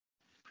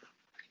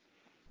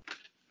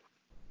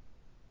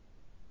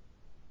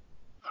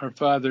Our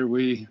Father,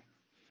 we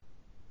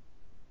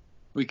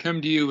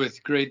come to you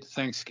with great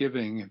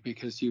thanksgiving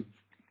because you've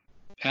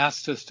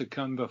asked us to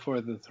come before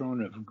the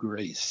throne of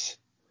grace.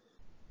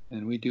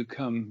 And we do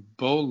come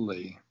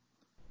boldly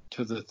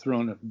to the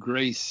throne of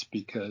grace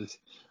because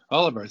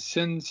all of our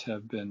sins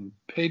have been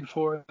paid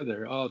for.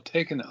 They're all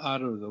taken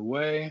out of the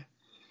way,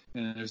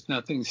 and there's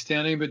nothing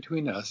standing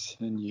between us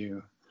and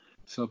you.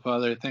 So,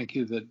 Father, thank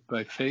you that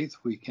by faith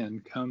we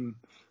can come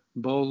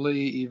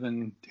boldly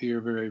even to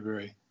your very,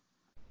 very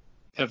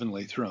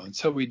heavenly throne.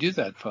 So we do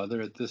that,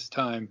 Father, at this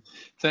time,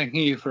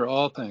 thanking you for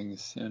all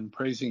things and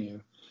praising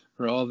you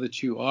for all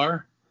that you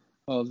are,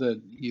 all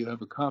that you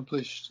have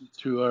accomplished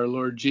through our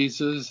Lord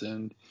Jesus,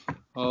 and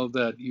all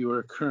that you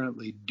are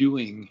currently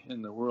doing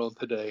in the world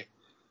today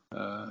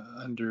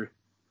under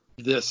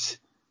this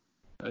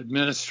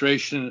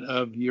administration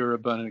of your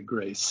abundant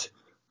grace.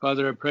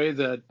 Father, I pray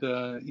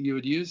that you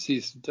would use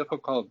these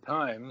difficult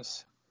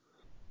times,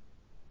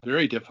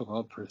 very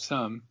difficult for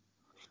some.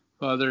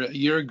 Father,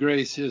 your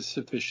grace is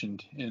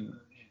sufficient in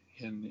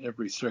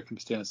every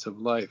circumstance of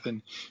life.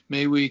 And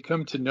may we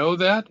come to know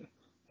that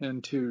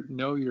and to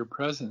know your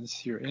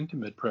presence, your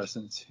intimate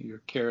presence, your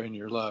care and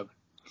your love.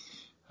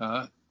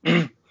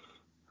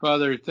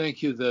 Father,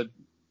 thank you that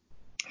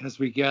as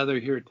we gather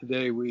here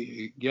today,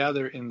 we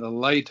gather in the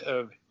light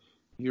of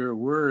your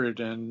word,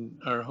 and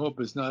our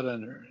hope is not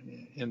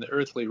in the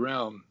earthly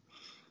realm.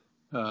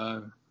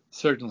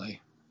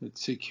 Certainly,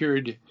 it's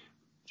secured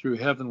through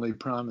heavenly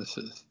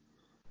promises.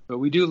 But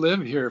we do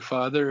live here,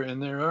 Father,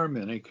 and there are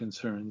many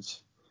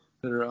concerns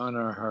that are on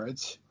our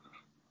hearts.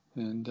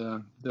 And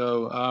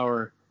though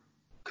our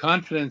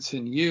confidence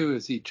in you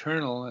is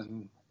eternal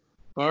and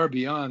far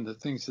beyond the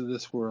things of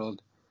this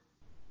world,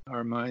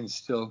 our minds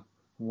still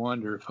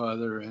wander,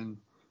 Father, and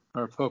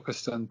are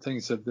focused on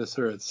things of this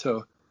earth.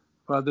 So,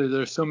 Father,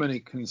 there are so many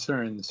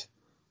concerns.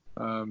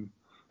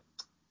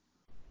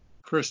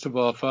 First of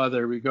all,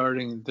 Father,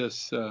 regarding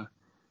this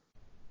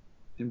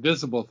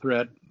invisible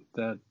threat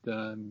that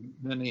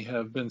many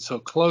have been so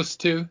close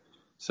to,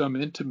 some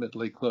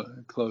intimately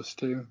close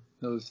to,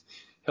 those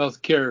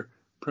healthcare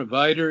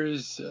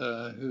providers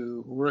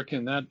who work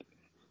in that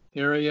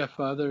area,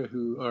 Father,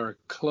 who are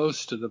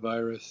close to the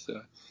virus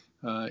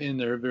in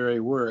their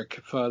very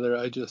work. Father,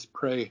 I just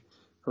pray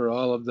for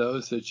all of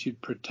those that you'd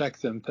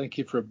protect them. Thank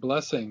you for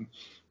blessing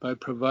by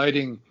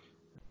providing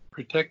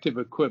protective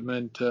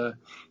equipment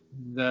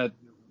that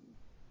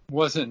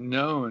wasn't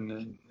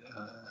known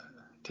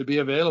to be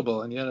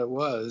available, and yet it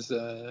was,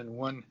 and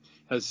one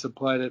has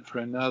supplied it for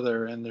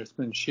another, and there's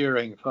been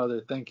sharing. Father,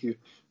 thank you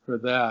for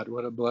that.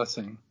 What a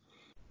blessing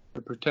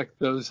to protect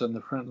those on the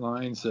front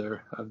lines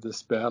there of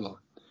this battle.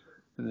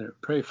 And I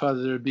pray,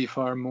 Father, there be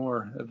far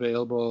more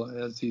available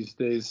as these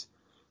days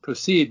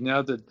proceed,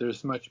 now that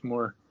there's much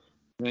more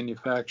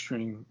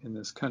manufacturing in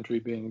this country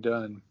being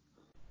done.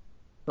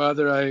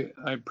 Father,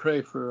 I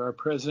pray for our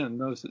president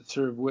and those that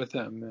serve with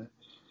him,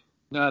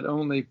 not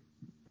only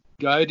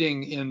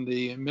guiding in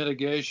the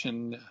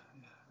mitigation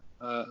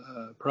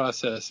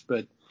process,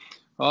 but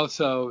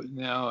also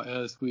now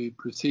as we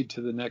proceed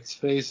to the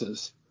next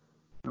phases.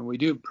 And we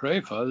do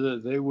pray, Father,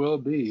 that they will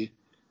be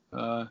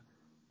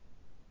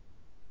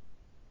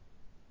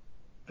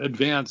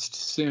advanced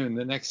soon.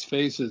 The next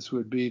phases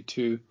would be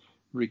to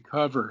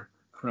recover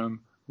from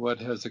what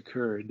has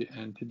occurred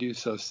and to do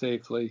so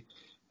safely,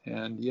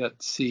 and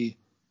yet see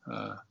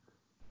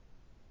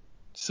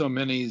so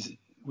many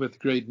with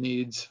great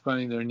needs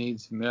finding their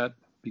needs met,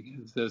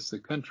 because as the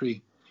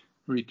country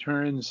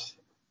returns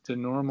to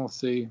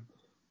normalcy,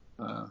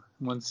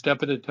 one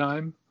step at a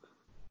time,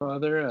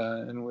 Father,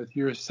 and with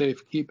your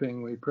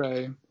safekeeping, we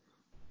pray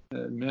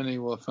that many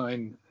will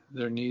find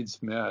their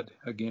needs met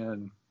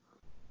again.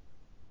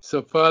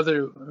 So,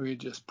 Father, we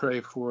just pray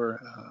for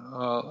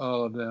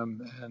all of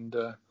them. And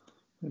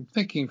I'm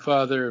thinking,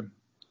 Father,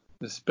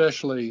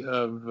 especially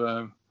of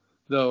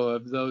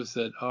those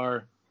that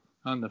are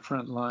on the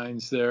front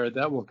lines there.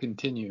 That will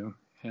continue,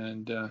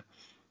 and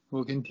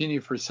will continue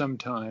for some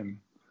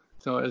time.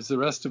 So as the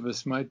rest of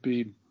us might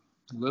be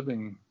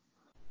living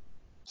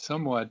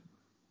somewhat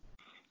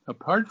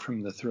apart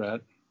from the threat,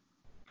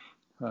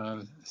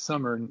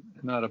 some are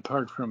not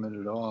apart from it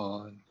at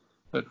all.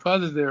 But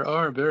Father, there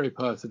are very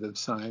positive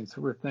signs.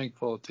 We're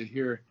thankful to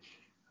hear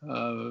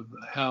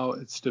how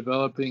it's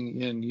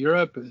developing in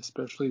Europe,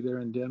 especially there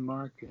in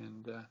Denmark,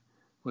 and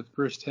with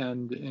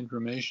firsthand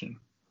information.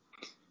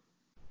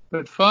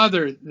 But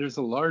Father, there's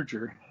a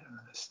larger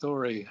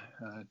story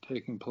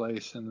taking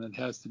place, and that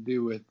has to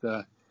do with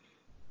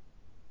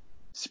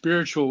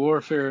spiritual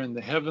warfare in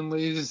the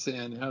heavenlies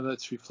and how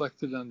that's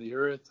reflected on the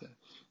earth,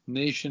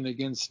 nation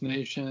against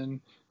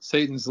nation,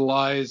 Satan's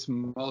lies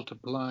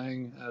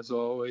multiplying as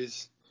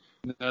always,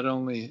 not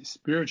only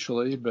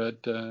spiritually, but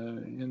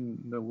in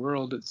the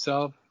world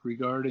itself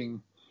regarding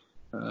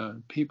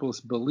people's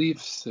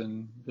beliefs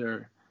and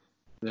their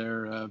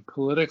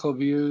political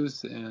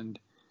views and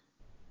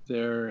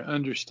their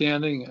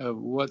understanding of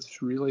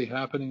what's really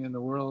happening in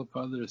the world.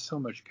 Father, there's so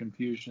much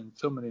confusion,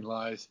 so many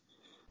lies,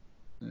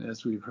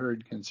 as we've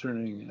heard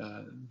concerning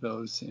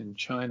those in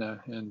China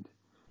and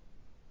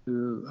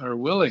who are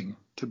willing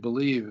to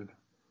believe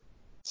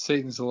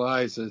Satan's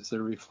lies as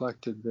they're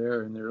reflected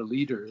there in their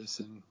leaders.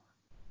 And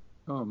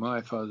oh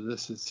my Father,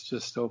 this is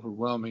just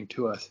overwhelming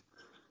to us.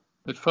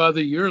 But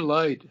Father, your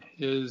light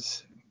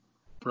is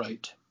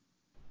bright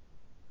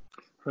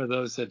for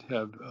those that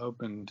have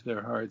opened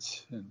their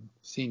hearts and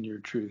seen your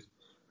truth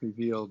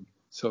revealed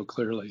so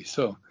clearly.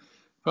 So,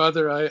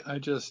 Father, I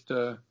just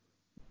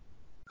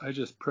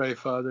pray,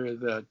 Father,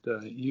 that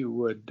you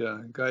would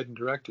guide and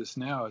direct us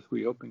now as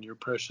we open your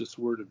precious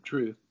word of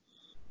truth.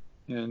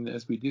 And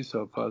as we do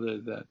so, Father,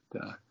 that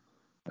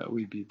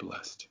we be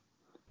blessed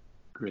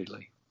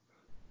greatly.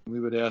 We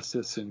would ask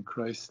this in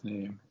Christ's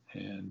name,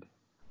 and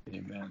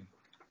amen.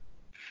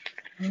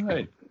 All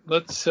right,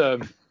 let's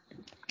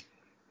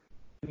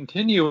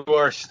continue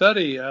our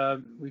study.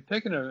 We've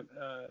taken an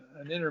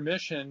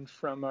intermission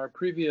from our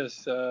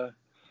previous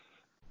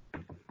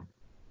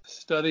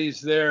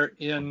studies there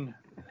in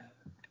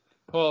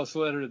Paul's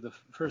letter, the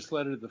first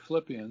letter to the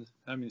Philippians.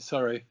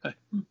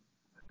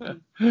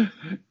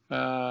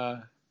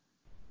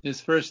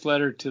 His first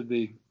letter to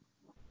the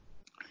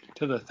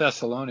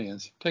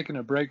Thessalonians. Taking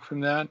a break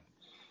from that.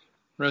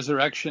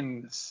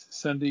 Resurrection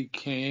Sunday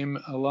came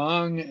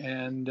along,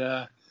 and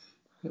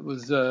it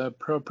was an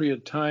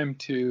appropriate time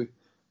to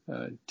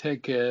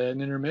take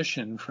an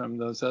intermission from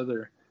those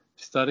other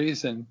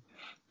studies. And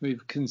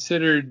we've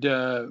considered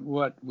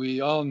what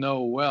we all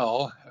know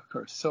well, of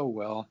course, so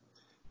well,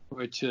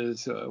 which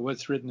is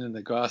what's written in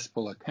the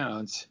gospel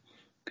accounts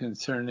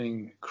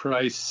concerning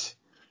Christ's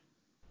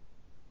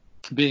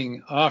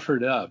being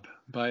offered up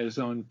by his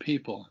own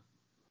people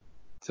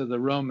to the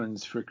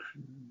Romans for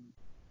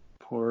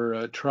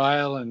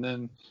trial and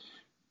then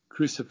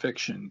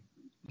crucifixion,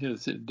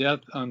 his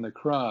death on the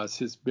cross,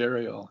 his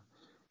burial,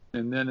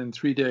 and then in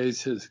 3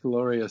 days his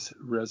glorious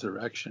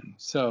resurrection.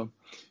 So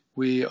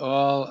we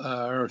all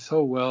are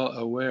so well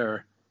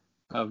aware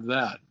of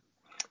that.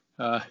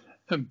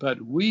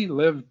 But we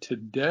live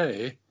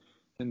today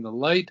in the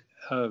light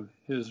of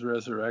his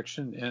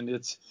resurrection, and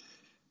it's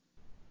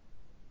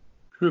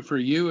true for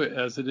you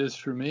as it is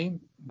for me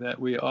that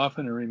we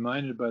often are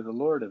reminded by the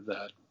Lord of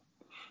that.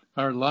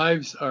 Our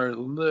lives are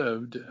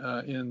lived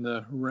in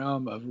the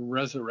realm of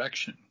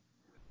resurrection.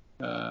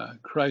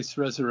 Christ's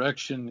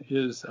resurrection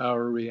is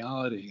our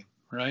reality,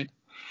 right?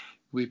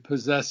 We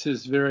possess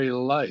his very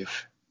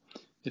life.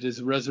 It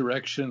is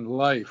resurrection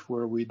life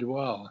where we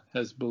dwell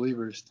as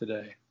believers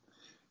today.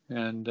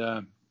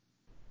 And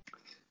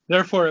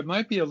therefore, it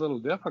might be a little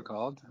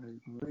difficult.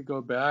 We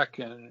go back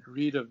and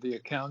read of the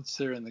accounts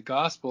there in the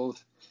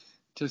Gospels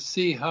to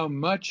see how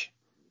much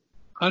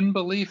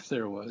unbelief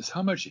there was,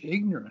 how much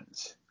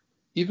ignorance,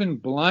 even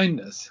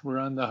blindness were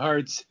on the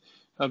hearts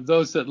of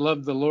those that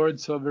loved the Lord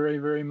so very,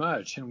 very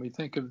much. And we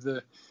think of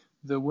the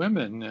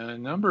women, a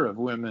number of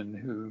women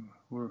who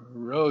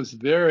rose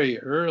very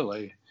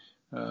early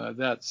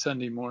that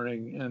Sunday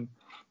morning and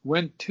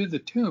went to the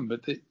tomb,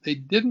 but they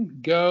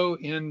didn't go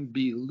in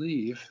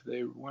belief,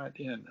 they went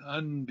in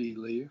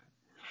unbelief.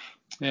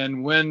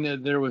 And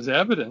when there was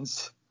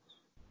evidence,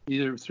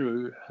 either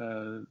through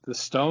the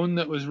stone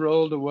that was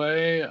rolled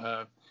away,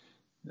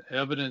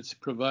 evidence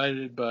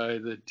provided by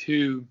the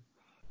two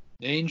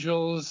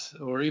angels,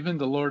 or even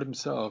the Lord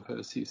himself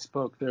as he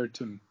spoke there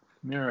to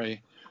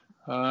Mary,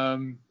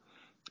 even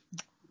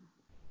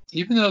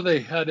though they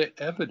had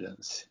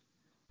evidence,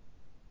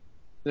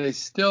 they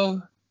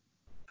still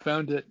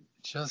found it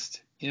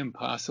just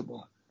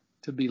impossible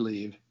to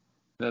believe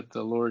that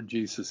the Lord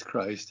Jesus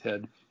Christ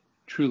had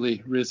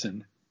truly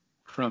risen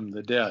from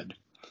the dead.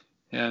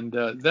 And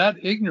that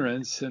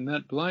ignorance and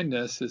that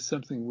blindness is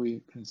something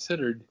we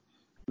considered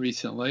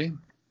recently.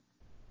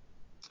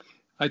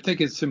 I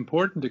think it's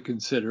important to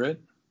consider it.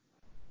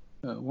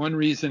 One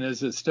reason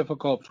is it's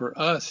difficult for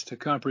us to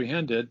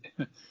comprehend it,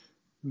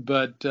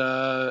 but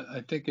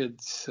I think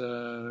it's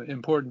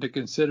important to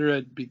consider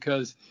it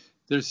because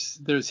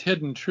there's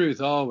hidden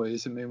truth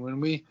always. I mean, when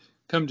we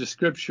come to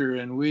Scripture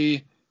and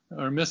we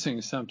are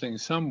missing something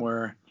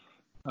somewhere,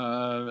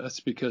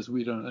 that's because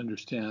we don't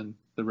understand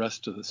the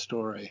rest of the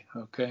story,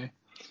 okay?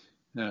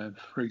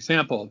 For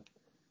example,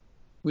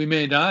 we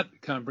may not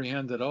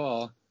comprehend at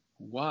all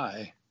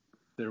why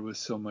there was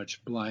so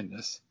much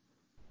blindness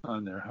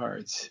on their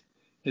hearts.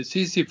 It's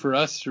easy for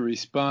us to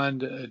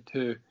respond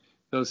to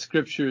those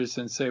scriptures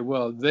and say,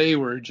 well, they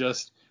were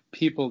just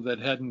people that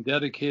hadn't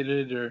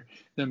dedicated or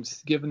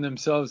given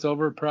themselves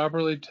over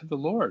properly to the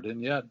Lord,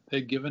 and yet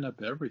they'd given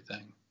up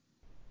everything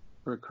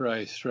for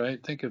Christ,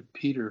 right? Think of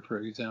Peter, for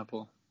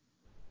example.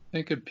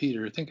 Think of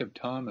Peter, think of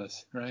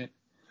Thomas, right?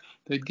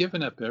 They'd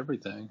given up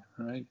everything,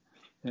 right?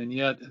 And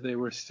yet they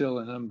were still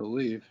in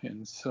unbelief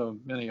in so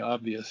many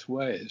obvious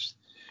ways.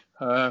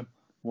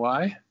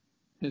 Why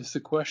is the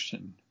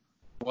question?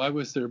 Why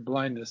was there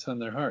blindness on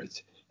their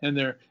hearts? And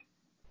there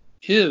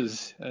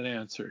is an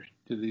answer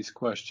to these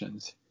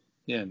questions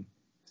in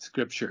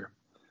Scripture.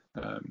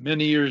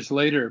 Many years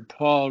later,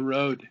 Paul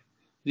wrote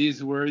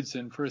these words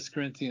in 1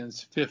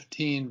 Corinthians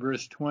 15,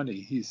 verse 20.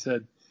 He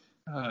said,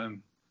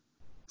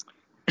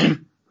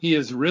 he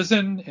is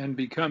risen and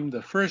become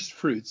the first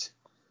fruits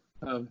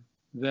of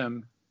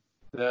them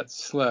that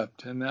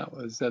slept. And that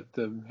was at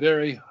the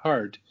very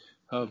heart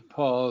of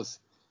Paul's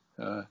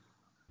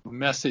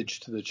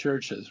message to the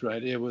churches,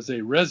 right? It was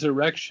a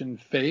resurrection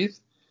faith.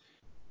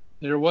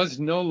 There was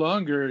no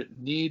longer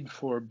need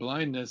for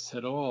blindness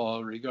at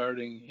all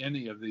regarding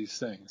any of these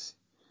things.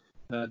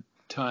 That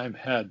time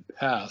had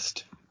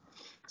passed.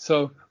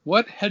 So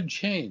what had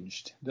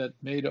changed that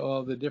made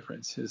all the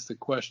difference is the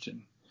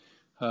question.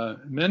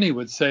 Many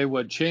would say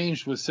what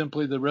changed was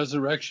simply the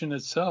resurrection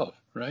itself,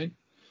 right?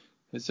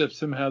 As if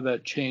somehow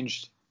that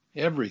changed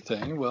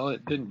everything. Well,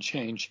 it didn't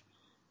change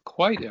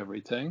quite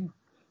everything,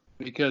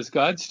 because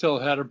God still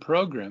had a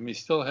program. He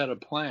still had a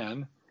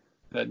plan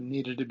that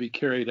needed to be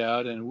carried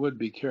out and would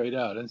be carried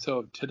out. And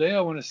so today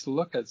I want us to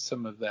look at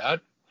some of that.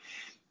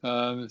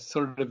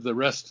 Sort of the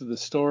rest of the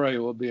story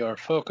will be our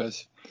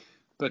focus.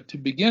 But to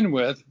begin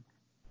with,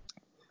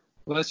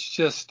 let's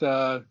just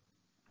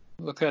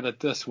look at it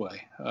this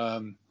way.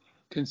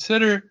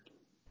 Consider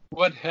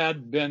what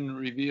had been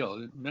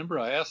revealed. Remember,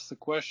 I asked the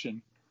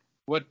question,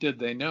 what did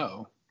they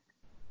know?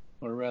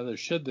 Or rather,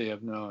 should they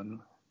have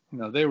known?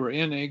 They were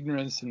in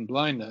ignorance and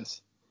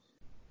blindness.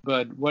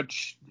 But what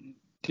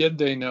did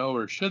they know,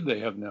 or should they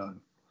have known?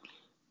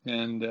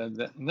 And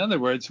in other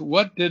words,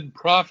 what did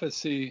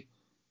prophecy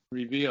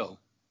reveal?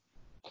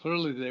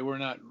 Clearly, they were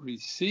not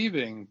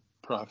receiving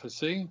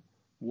prophecy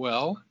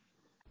well,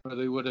 or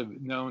they would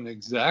have known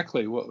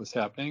exactly what was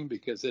happening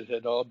because it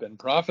had all been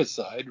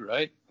prophesied,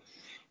 right?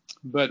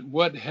 But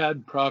what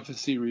had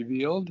prophecy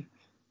revealed?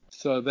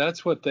 So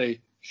that's what they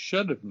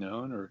should have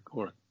known or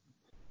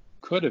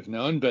could have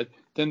known. But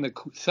then the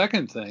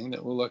second thing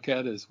that we'll look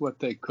at is what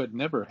they could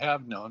never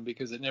have known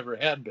because it never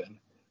had been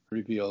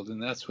revealed.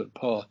 And that's what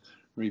Paul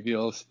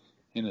reveals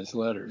in his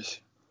letters.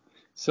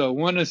 So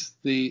one is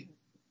the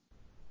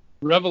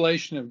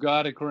revelation of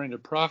God according to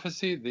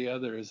prophecy. The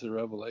other is the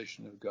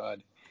revelation of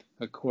God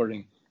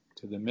according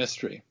to the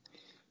mystery.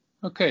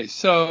 Okay,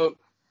 so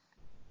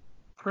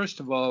first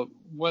of all,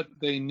 what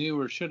they knew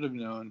or should have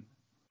known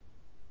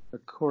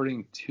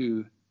according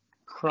to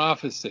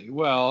prophecy.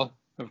 Well,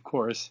 of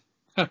course,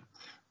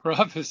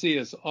 prophecy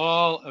is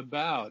all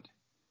about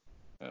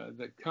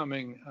the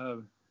coming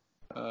of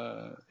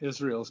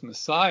Israel's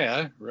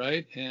Messiah,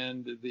 right?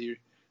 And the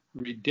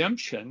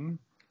redemption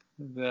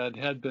that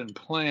had been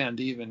planned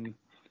even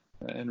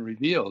and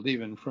revealed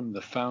even from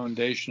the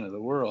foundation of the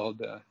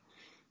world.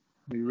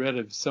 We read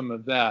of some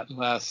of that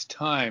last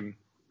time.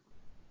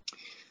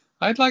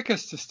 I'd like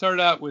us to start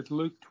out with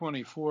Luke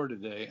 24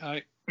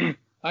 today.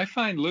 I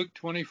find Luke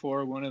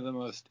 24 one of the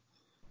most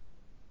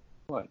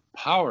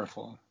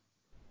powerful,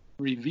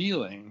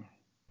 revealing,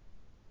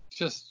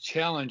 just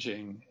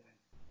challenging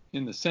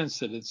in the sense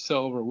that it's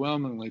so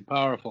overwhelmingly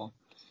powerful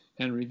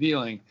and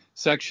revealing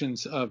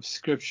sections of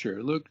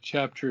Scripture. Luke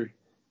chapter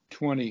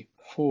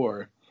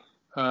 24.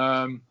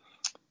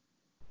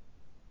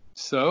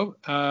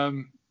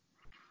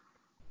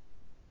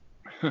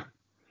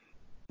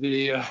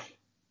 The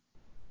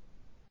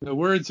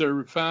words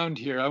are found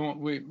here.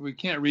 We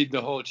can't read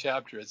the whole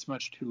chapter. It's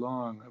much too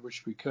long. I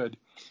wish we could.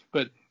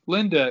 But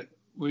Linda,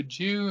 would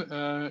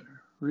you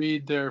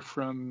read there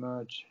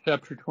from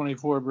chapter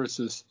 24,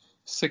 verses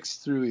 6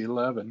 through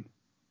 11?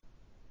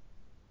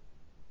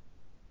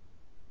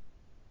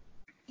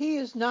 He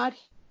is not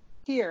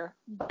here,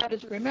 but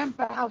is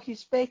remember how he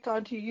spake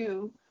unto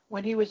you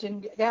when he was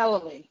in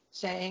Galilee,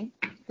 saying,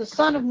 the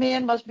Son of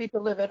Man must be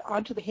delivered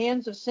unto the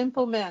hands of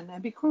sinful men,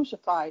 and be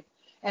crucified,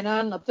 and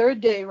on the third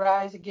day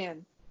rise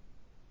again.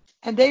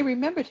 And they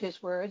remembered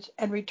his words,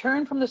 and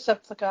returned from the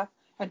sepulchre,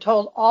 and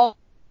told all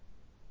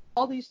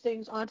these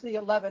things unto the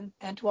 11,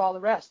 and to all the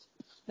rest.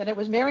 Then it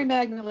was Mary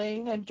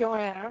Magdalene, and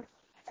Joanna,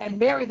 and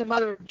Mary the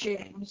mother of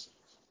James,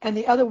 and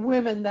the other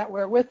women that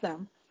were with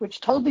them, which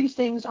told these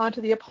things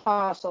unto the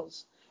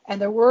apostles. And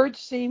their words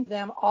seemed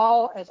them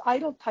all as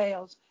idle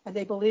tales, and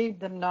they believed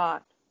them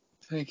not.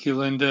 Thank you,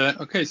 Linda.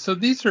 Okay, so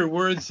these are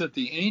words that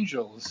the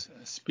angels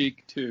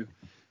speak to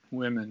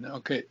women.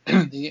 Okay,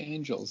 the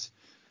angels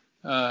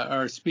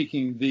are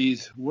speaking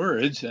these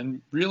words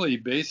and really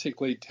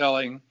basically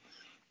telling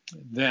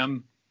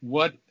them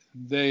what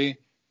they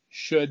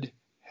should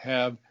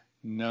have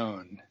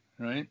known,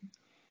 right?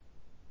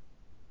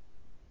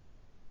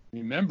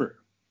 Remember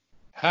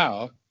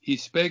how he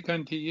spake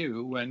unto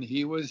you when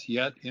he was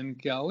yet in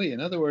Galilee. In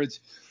other words,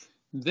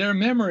 their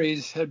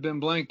memories had been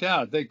blanked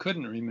out. They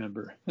couldn't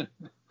remember.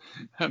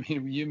 I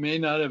mean, you may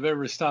not have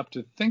ever stopped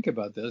to think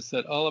about this,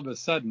 that all of a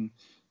sudden,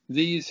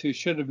 these who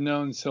should have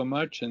known so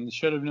much and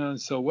should have known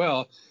so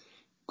well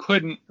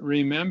couldn't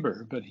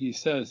remember. But he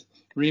says,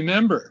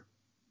 remember.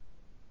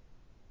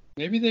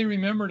 Maybe they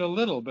remembered a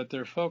little, but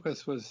their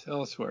focus was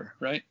elsewhere,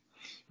 right?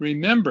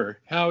 Remember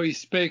how he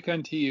spake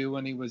unto you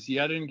when he was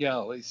yet in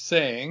Galilee,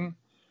 saying,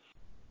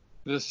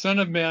 the Son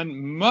of Man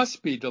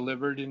must be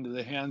delivered into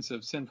the hands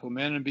of sinful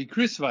men and be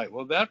crucified.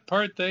 Well, that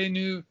part they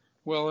knew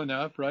well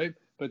enough, right?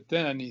 But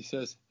then he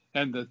says,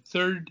 and the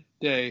third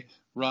day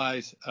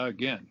rise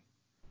again.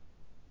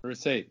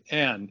 Verse 8,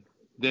 and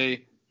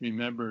they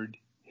remembered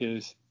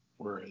his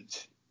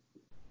words.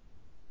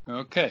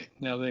 Okay,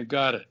 now they've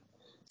got it.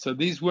 So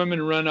these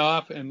women run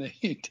off and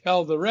they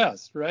tell the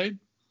rest, right?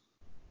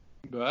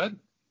 But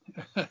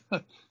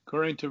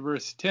according to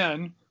verse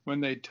 10, when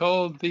they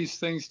told these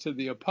things to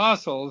the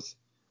apostles,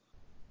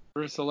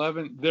 verse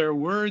 11, their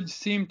words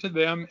seemed to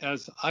them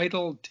as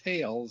idle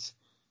tales,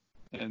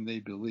 and they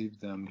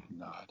believed them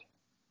not.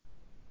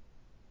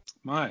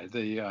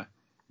 The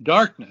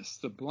darkness,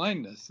 the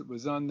blindness that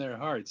was on their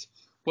hearts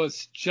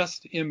was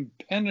just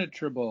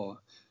impenetrable,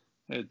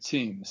 it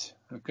seems.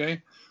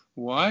 Okay?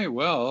 Why?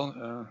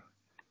 Well,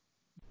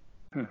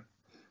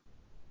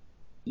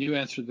 you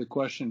answered the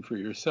question for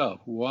yourself.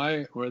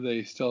 Why were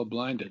they still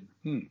blinded?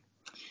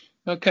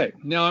 Okay,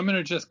 now I'm going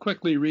to just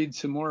quickly read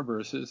some more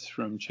verses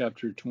from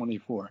chapter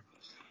 24,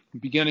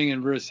 beginning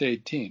in verse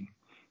 18.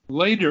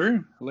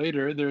 Later,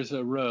 there's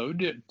a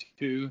road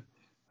to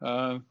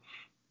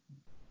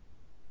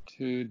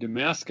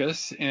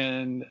Damascus,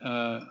 and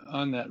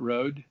on that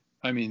road,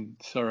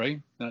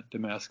 not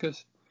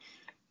Damascus,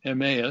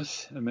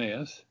 Emmaus,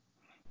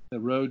 the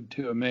road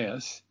to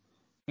Emmaus.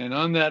 And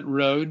on that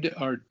road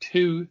are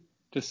two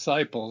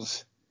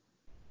disciples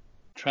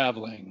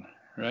traveling,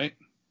 right?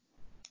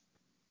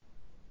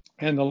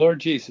 And the Lord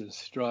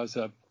Jesus draws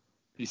up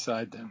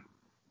beside them.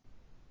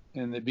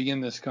 And they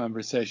begin this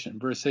conversation.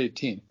 Verse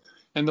 18.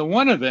 And the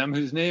one of them,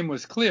 whose name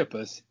was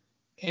Cleopas,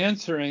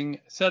 answering,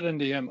 said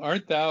unto him,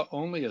 Art thou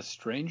only a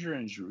stranger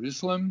in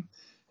Jerusalem,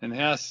 and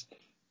hast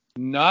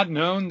not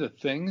known the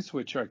things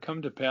which are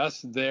come to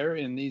pass there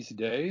in these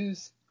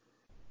days?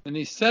 And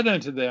he said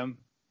unto them,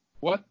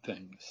 What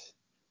things?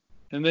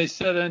 And they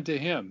said unto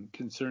him,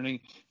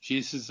 concerning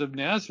Jesus of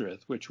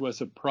Nazareth, which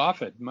was a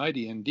prophet,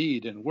 mighty in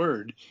deed and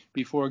word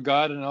before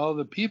God and all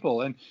the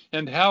people,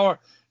 and how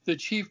the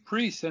chief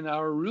priests and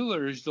our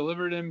rulers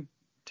delivered him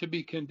to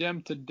be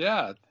condemned to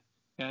death,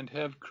 and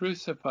have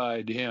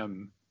crucified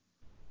him.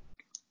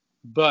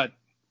 But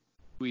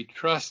we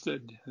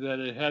trusted that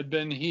it had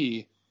been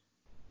he.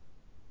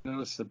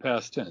 Notice the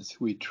past tense.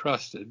 We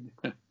trusted.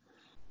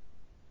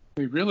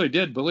 We really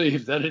did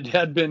believe that it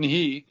had been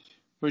he,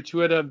 which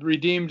would have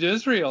redeemed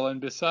Israel. And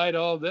beside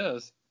all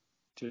this,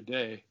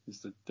 today is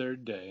the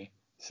third day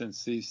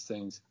since these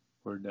things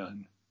were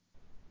done.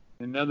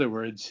 In other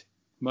words,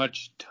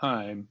 much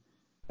time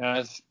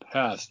has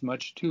passed,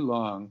 much too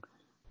long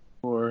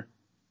for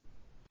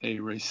a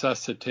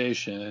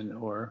resuscitation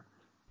or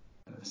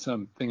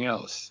something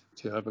else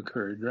to have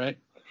occurred, right?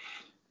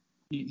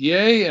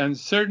 Yea, and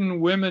certain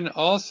women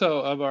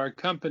also of our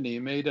company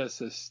made us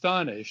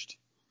astonished,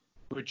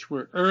 which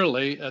were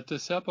early at the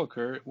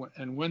sepulchre,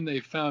 and when they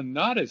found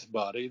not his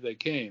body, they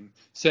came,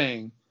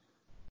 saying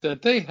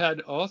that they had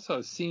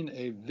also seen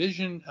a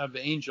vision of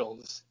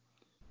angels,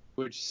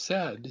 which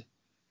said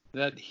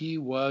that he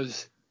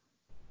was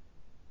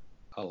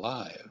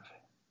alive.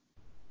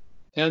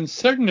 And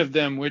certain of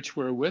them which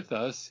were with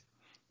us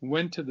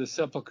went to the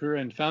sepulchre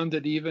and found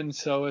it even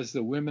so as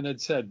the women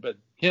had said, but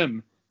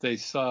him they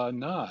saw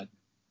not.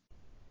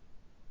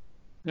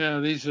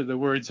 Now, these are the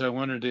words I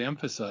wanted to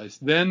emphasize.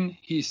 Then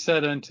he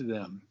said unto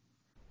them,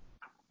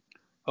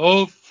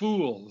 O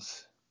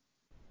fools,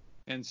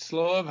 and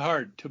slow of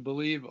heart to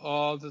believe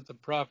all that the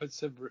prophets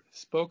have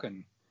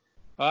spoken.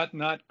 Ought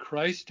not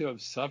Christ to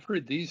have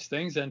suffered these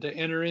things and to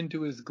enter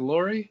into his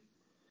glory?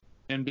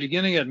 And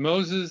beginning at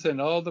Moses and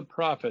all the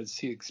prophets,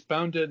 he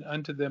expounded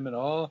unto them in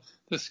all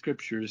the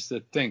scriptures the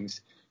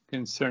things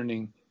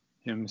concerning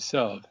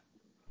himself.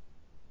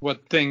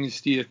 What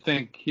things do you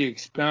think he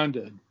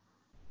expounded?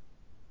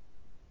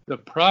 The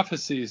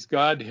prophecies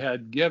God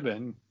had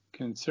given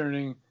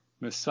concerning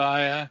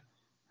Messiah,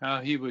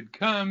 how he would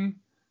come,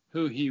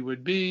 who he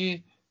would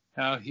be,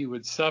 how he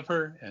would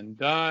suffer and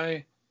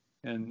die,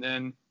 and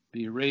then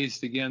be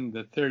raised again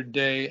the third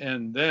day,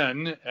 and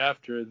then,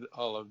 after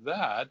all of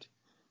that,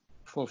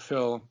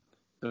 fulfill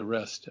the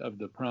rest of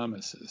the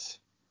promises,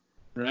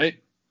 right?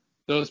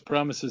 Those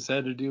promises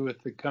had to do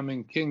with the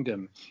coming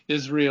kingdom,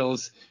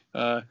 Israel's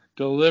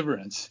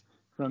deliverance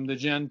from the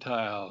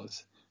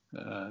Gentiles,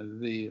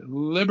 the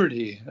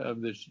liberty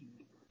of the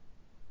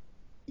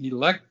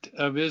elect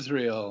of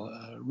Israel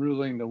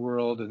ruling the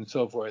world and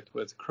so forth,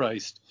 with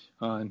Christ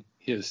on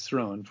his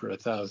throne for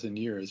 1,000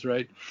 years,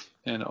 right?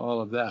 And all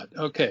of that.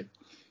 Okay.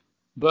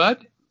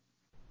 But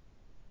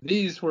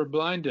these were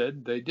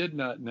blinded. They did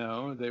not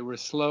know. They were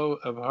slow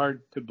of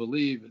heart to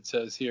believe, it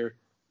says here,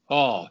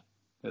 all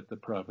that the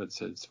prophets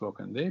had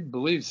spoken. They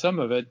believed some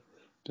of it,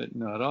 but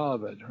not all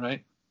of it,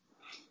 right?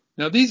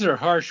 Now, these are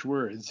harsh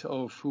words,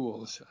 oh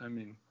fools. I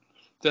mean,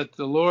 that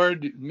the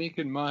Lord, meek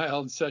and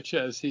mild, such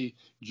as he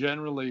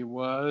generally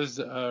was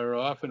or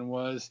often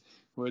was,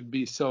 would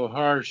be so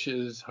harsh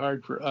is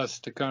hard for us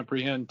to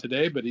comprehend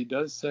today, but he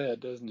does say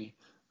it, doesn't he?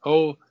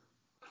 Oh,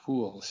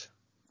 fools.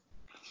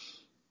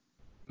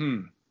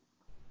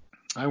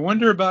 I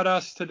wonder about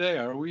us today.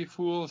 Are we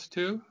fools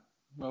too?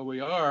 Well, we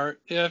are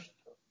if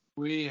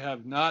we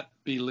have not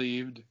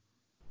believed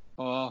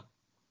all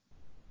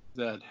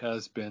that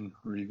has been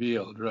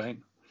revealed, right?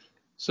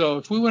 So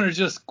if we want to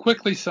just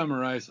quickly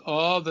summarize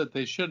all that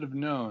they should have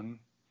known,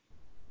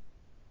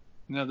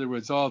 in other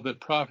words, all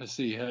that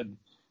prophecy had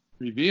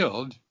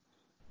revealed,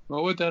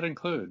 What would that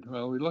include?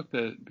 Well, we looked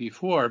at it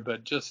before,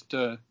 but just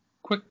a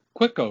quick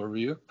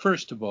overview.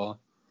 First of all,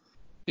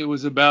 it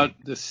was about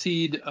the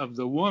seed of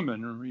the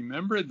woman.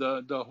 Remember,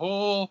 the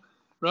whole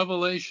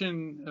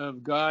revelation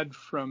of God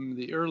from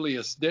the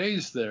earliest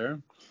days there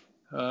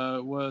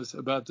was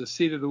about the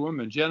seed of the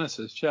woman.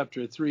 Genesis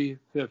chapter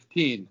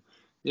 3:15.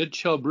 It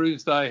shall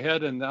bruise thy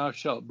head, and thou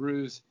shalt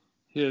bruise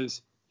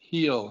his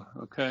heel.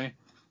 Okay?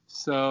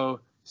 So,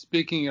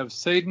 speaking of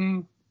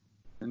Satan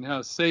and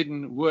how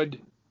Satan would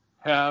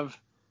have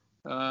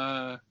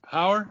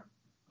power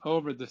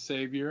over the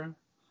Savior,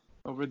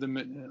 over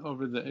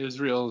the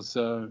Israel's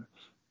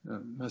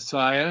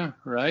Messiah,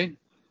 right?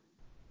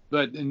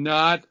 But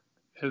not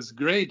as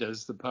great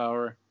as the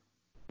power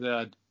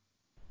that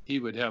he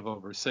would have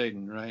over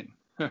Satan, right?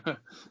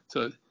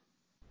 So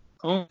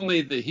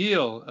only the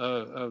heel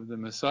of the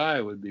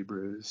Messiah would be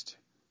bruised,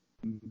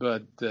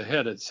 but the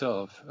head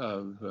itself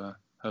of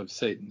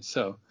Satan.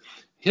 So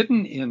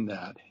hidden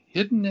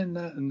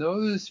in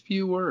those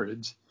few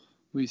words,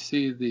 we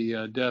see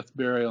the death,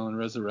 burial, and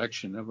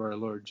resurrection of our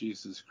Lord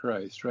Jesus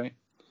Christ, right?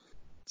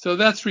 So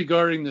that's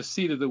regarding the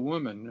seed of the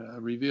woman,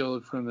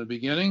 revealed from the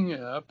beginning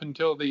up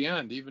until the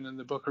end. Even in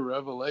the book of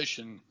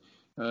Revelation,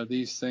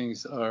 these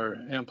things are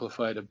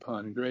amplified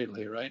upon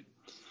greatly, right?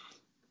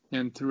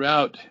 And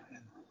throughout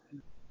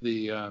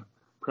the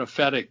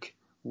prophetic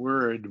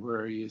word,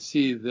 where you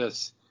see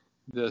this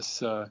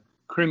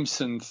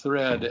crimson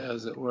thread,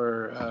 as it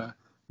were,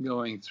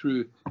 going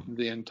through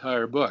the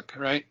entire book,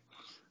 right?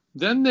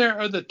 Then there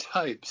are the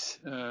types,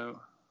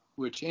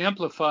 which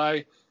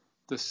amplify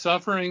the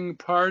suffering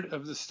part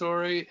of the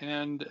story,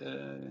 and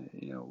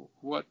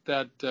what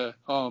that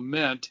all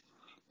meant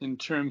in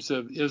terms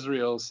of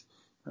Israel's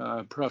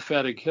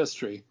prophetic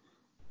history.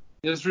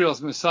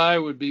 Israel's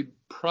Messiah would be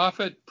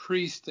prophet,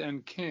 priest,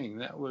 and king.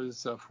 That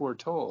was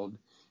foretold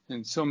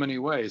in so many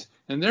ways,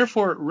 and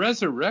therefore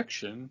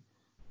resurrection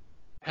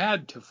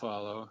had to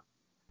follow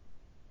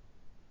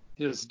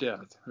his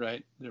death,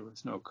 right? There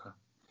was no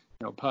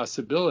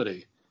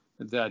possibility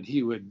that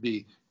he would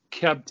be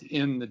kept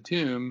in the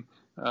tomb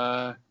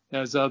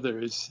as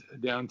others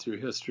down through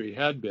history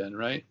had been,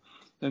 right?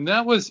 And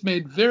that was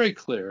made very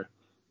clear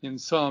in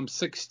Psalm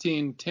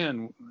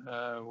 16:10,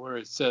 where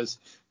it says,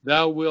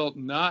 "Thou wilt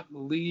not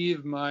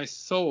leave my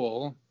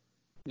soul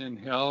in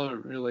hell," or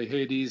really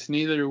Hades,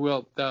 "neither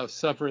wilt thou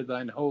suffer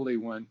thine Holy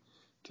One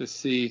to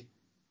see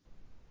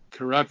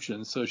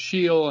corruption." So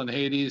Sheol and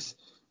Hades,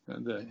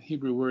 the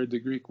Hebrew word, the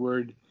Greek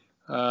word,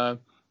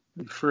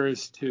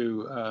 refers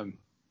to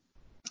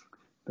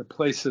the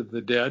place of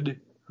the dead,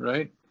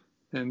 right?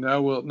 "And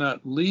thou wilt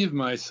not leave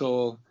my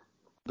soul,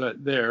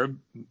 but there,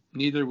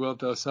 neither wilt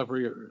thou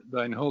suffer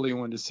thine Holy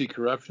One to see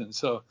corruption."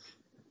 So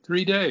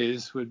 3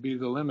 days would be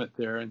the limit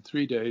there, and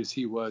 3 days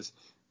he was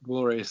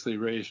gloriously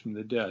raised from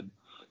the dead.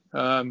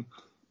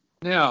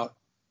 Now,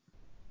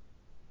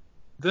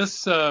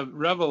 this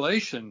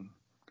revelation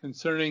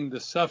concerning the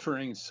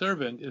suffering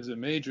servant is a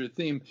major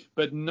theme,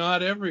 but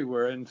not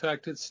everywhere. In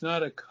fact, it's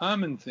not a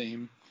common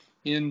theme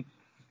in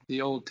the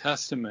Old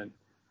Testament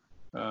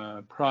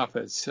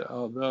prophets,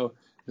 although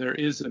there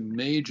is a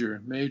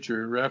major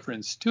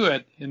reference to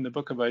it in the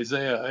book of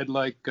Isaiah. I'd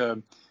like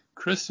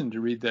Kristen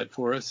to read that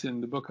for us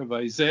in the book of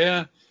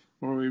Isaiah,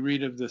 where we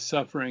read of the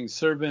suffering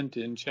servant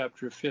in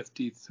chapter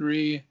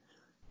 53,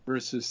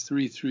 verses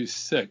 3 through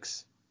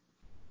 6.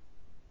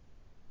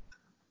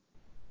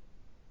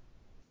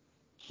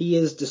 He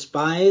is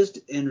despised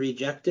and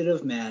rejected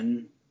of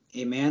men,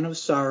 a man of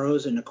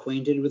sorrows and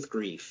acquainted with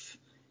grief.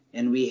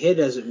 And we hid,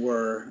 as it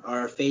were,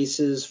 our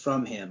faces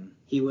from him.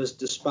 He was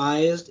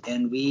despised,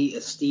 and we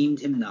esteemed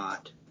him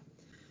not.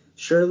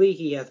 Surely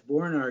he hath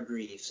borne our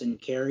griefs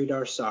and carried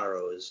our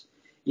sorrows.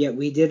 Yet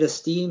we did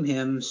esteem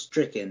him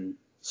stricken,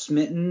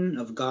 smitten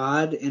of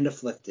God, and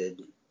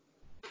afflicted.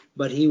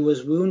 But he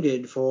was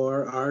wounded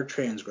for our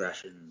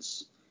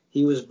transgressions.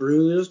 He was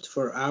bruised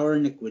for our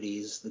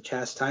iniquities. The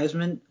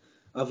chastisement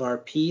of our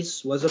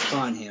peace was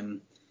upon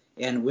him,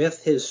 and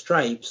with his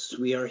stripes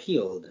we are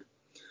healed.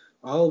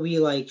 All we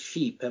like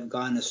sheep have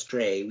gone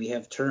astray. We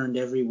have turned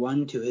every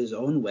one to his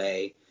own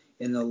way,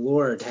 and the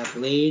Lord hath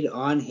laid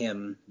on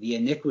him the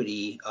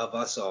iniquity of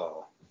us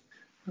all.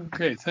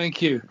 Okay,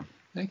 thank you.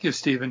 Thank you,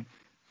 Stephen.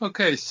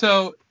 Okay,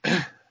 so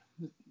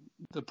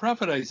the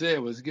prophet Isaiah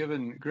was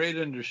given great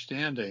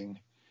understanding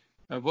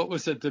of what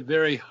was at the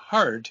very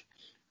heart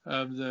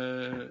of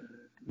the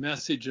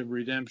message of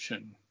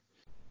redemption.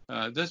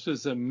 This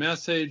was a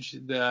message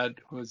that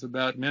was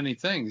about many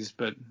things,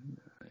 but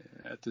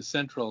at the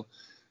central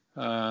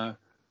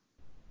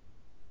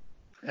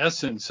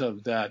essence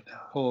of that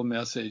whole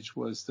message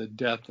was the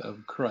death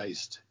of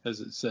Christ,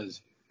 as it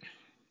says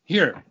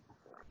here.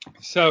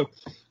 So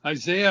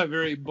Isaiah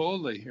very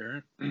boldly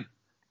here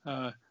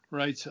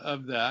writes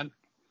of that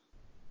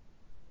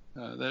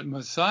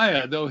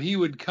Messiah, though he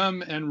would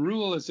come and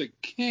rule as a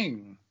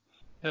king,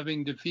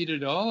 having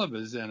defeated all of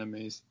his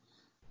enemies,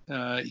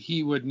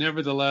 he would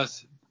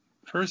nevertheless,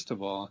 first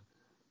of all,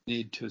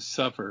 need to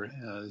suffer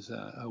as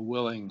a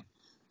willing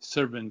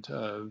servant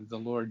of the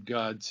Lord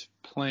God's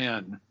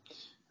plan.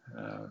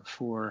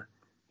 for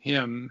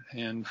him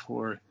and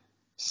for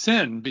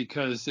sin,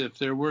 because if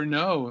there were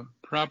no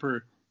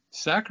proper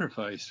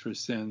sacrifice for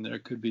sin, there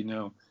could be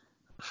no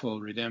full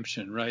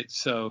redemption, right?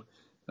 So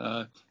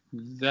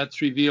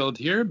that's revealed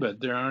here, but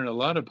there aren't a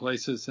lot of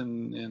places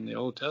in the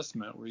Old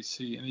Testament where we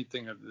see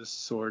anything of this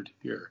sort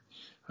here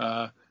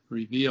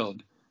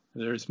revealed.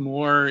 There's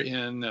more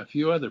in a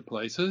few other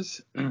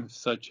places,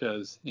 such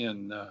as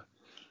in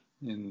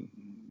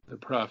the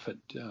prophet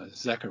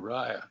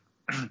Zechariah.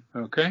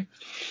 Okay,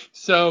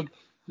 so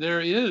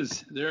there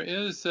is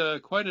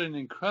quite an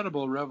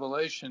incredible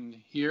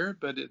revelation here,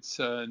 but it's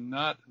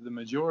not the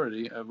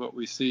majority of what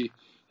we see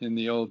in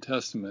the Old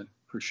Testament,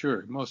 for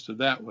sure. Most of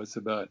that was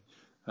about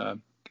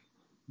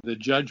the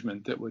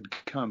judgment that would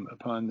come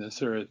upon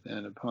this earth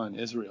and upon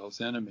Israel's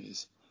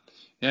enemies,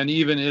 and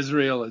even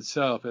Israel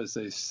itself, as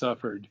they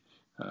suffered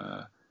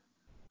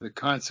the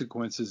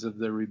consequences of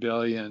the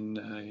rebellion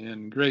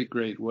in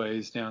great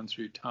ways down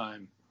through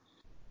time.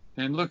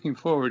 And looking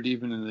forward,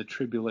 even in the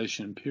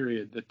tribulation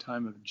period, the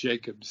time of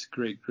Jacob's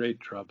great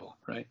trouble,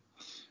 right?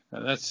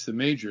 That's the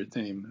major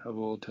theme of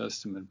Old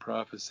Testament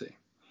prophecy.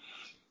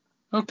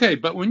 Okay,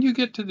 but when you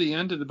get to the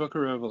end of the book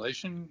of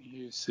Revelation,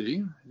 you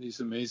see these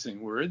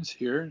amazing words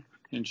here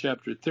in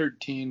chapter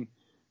 13,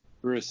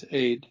 verse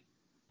 8.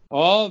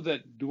 All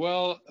that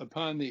dwell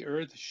upon the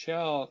earth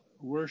shall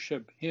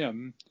worship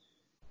him,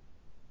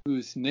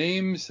 whose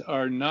names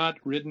are not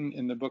written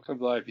in the book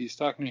of life. He's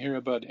talking here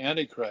about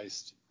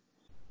Antichrist.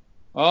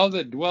 All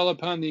that dwell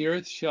upon the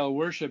earth shall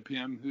worship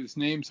him, whose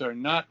names are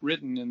not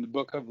written in the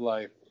book of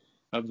life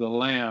of the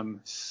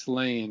Lamb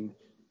slain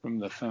from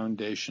the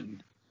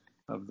foundation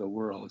of the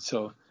world.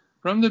 So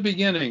from the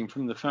beginning,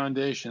 from the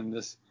foundation,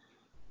 this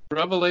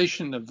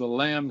revelation of the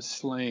Lamb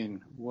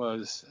slain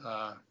was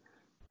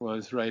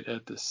right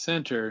at the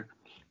center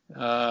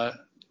of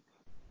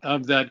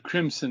that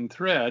crimson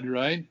thread,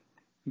 right?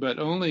 But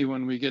only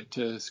when we get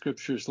to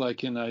scriptures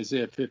like in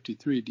Isaiah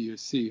 53 do you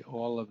see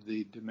all of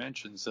the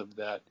dimensions of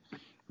that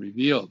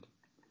revealed.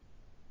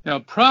 Now,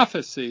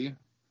 prophecy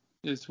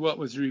is what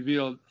was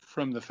revealed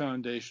from the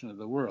foundation of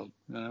the world.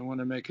 And I want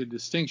to make a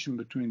distinction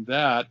between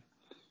that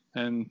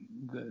and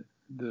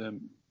the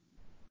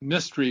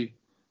mystery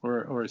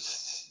or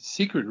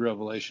secret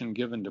revelation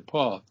given to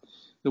Paul.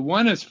 The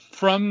one is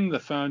from the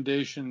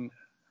foundation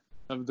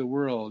of the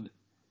world,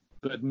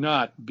 but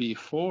not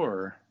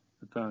before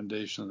the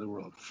foundation of the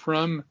world.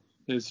 From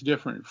is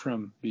different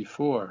from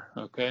before,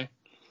 okay?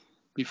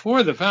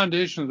 Before the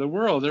foundation of the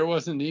world, there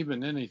wasn't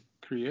even any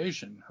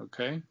creation,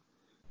 okay?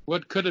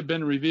 What could have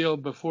been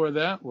revealed before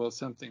that? Well,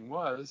 something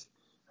was,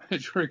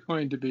 which we're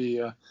going to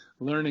be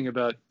learning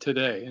about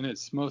today, and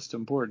it's most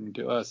important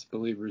to us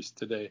believers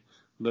today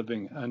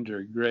living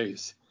under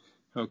grace,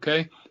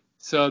 okay?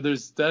 So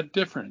there's that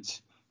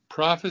difference.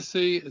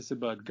 Prophecy is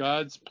about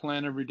God's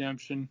plan of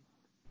redemption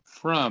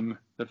from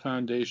the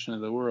foundation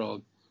of the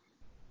world.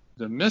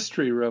 The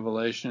mystery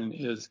revelation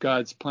is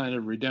God's plan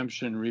of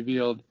redemption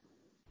revealed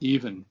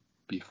even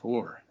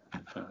before the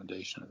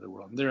foundation of the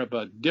world. They're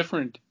about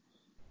different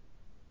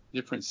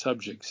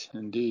subjects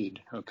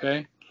indeed,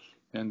 okay?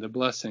 And the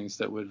blessings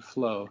that would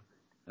flow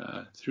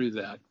through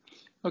that.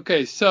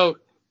 Okay, so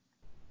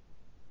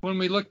when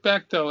we look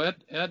back, though, at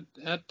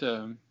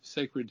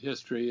sacred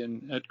history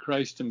and at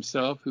Christ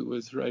himself, who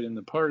was right in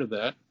the part of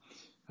that,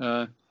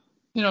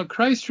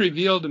 Christ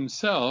revealed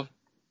himself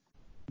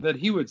that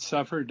he would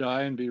suffer,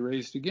 die, and be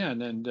raised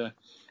again. And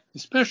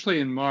especially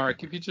in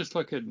Mark, if you just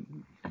look at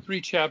 3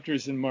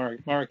 chapters in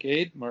Mark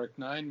 8, Mark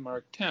 9,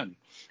 Mark 10,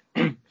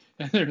 and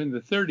they're in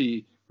the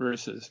 30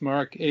 verses.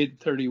 Mark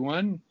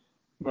 8:31,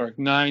 Mark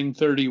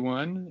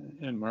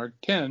 9:31, and Mark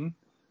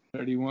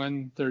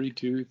 10:31,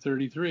 32,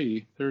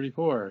 33,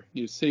 34.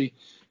 You see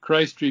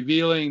Christ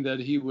revealing that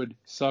he would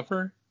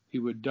suffer, he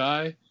would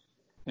die,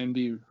 and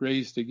be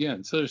raised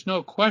again. So there's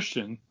no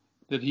question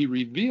that he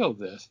revealed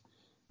this,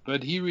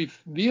 but he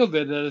revealed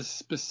it at a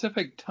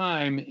specific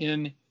time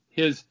in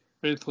his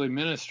earthly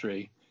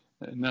ministry,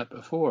 not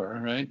before,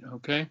 right?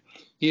 Okay.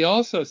 He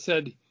also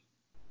said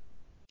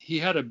he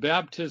had a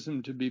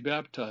baptism to be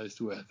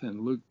baptized with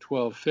in Luke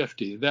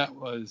 12:50. That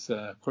was,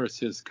 of course,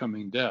 his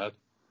coming death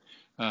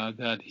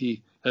that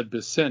he had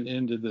been sent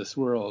into this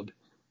world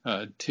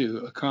to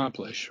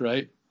accomplish,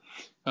 right?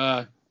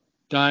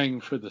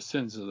 Dying for the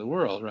sins of the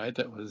world, right?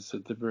 That was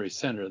at the very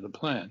center of the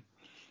plan.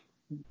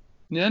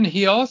 And then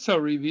he also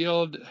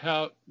revealed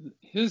how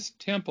his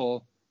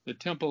temple, the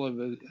temple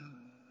of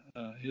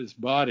his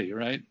body,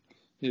 right?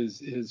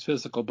 His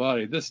physical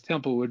body, this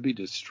temple would be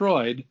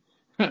destroyed,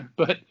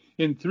 but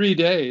in 3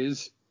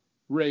 days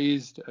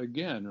raised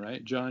again,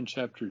 right? John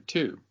chapter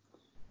 2.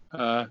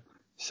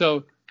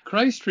 So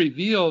Christ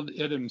revealed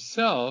it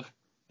himself,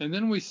 and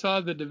then we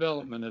saw the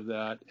development of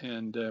that,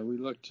 and we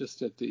looked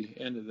just at the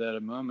end of that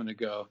a moment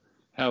ago,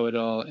 how it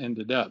all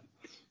ended up.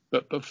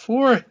 But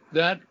before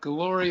that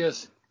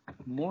glorious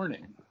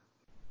morning,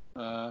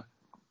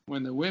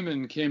 when the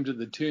women came to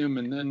the tomb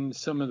and then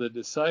some of the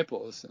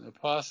disciples and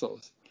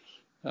apostles,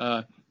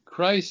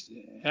 Christ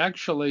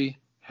actually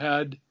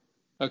had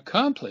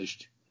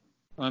accomplished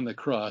on the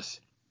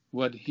cross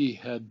what he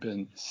had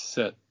been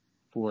set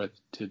forth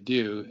to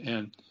do.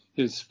 And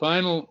his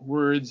final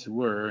words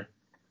were,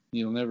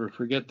 you'll never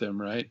forget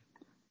them, right?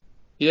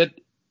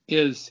 It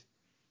is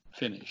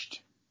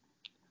finished.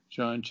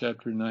 John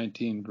chapter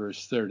 19,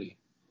 verse 30.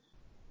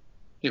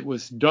 It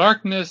was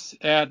darkness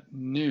at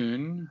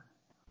noon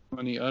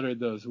when he uttered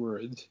those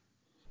words,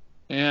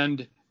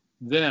 and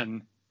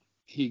then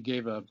he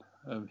gave up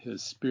of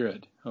his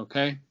spirit.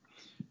 Okay?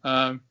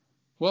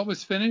 What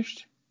was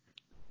finished?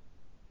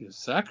 His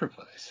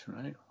sacrifice,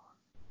 right?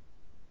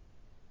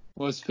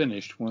 Was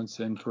finished once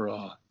and for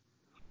all.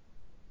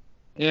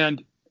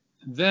 And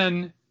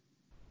then,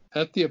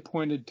 at the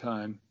appointed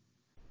time,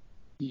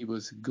 he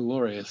was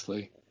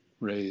gloriously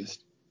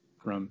raised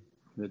from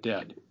the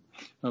dead.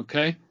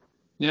 Okay?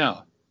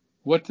 Now,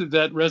 what did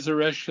that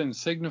resurrection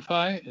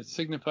signify? It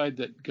signified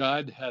that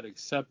God had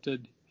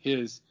accepted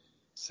his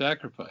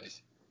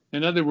sacrifice.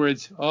 In other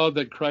words, all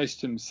that Christ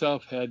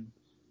himself had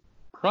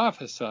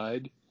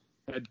prophesied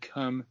had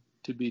come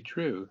to be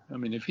true. I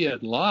mean, if he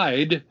had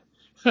lied,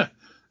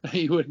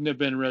 he wouldn't have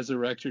been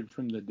resurrected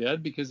from the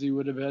dead because he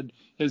would have had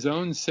his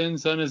own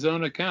sins on his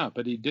own account,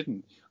 but he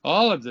didn't.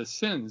 All of the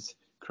sins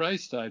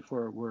Christ died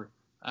for were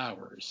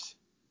ours.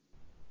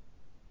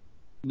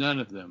 None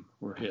of them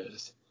were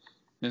his.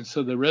 And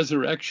so the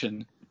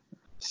resurrection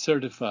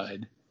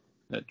certified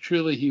that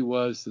truly he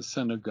was the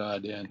Son of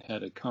God and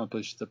had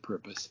accomplished the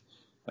purpose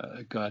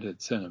God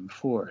had sent him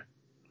for.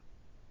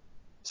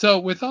 So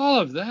with all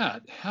of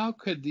that, how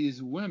could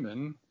these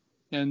women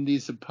and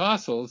these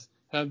apostles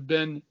have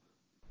been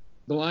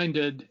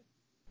blinded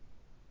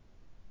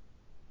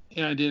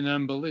and in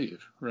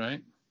unbelief,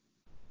 right?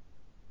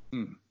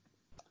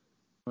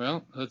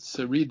 Well, let's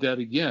read that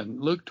again.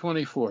 Luke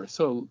 24.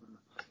 So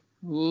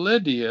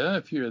Lydia,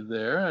 if you're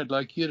there, I'd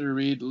like you to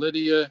read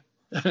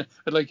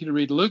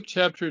Luke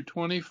chapter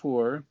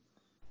 24,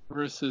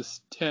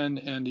 verses 10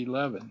 and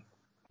 11.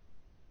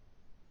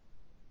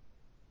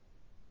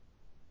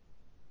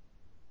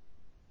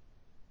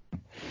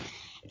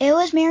 It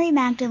was Mary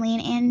Magdalene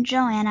and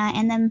Joanna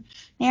and the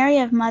Mary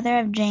of mother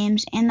of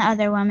James and the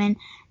other women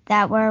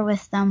that were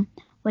with them,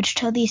 which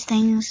told these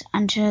things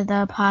unto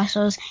the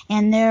apostles,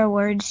 and their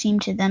words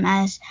seemed to them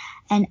as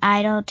an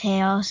idle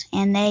tales,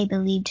 and they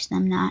believed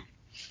them not.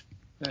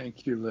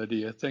 Thank you,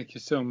 Lydia. Thank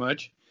you so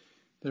much.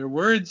 Their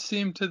words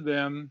seemed to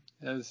them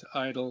as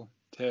idle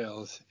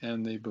tales,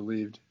 and they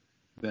believed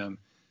them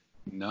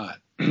not.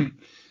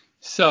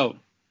 So,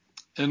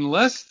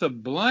 unless the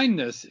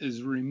blindness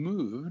is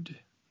removed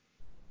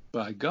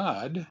by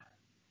God,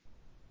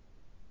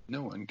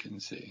 no one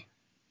can see.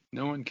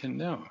 No one can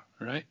know,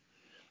 right?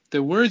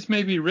 The words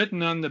may be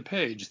written on the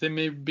page. They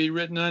may be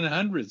written on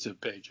hundreds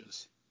of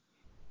pages.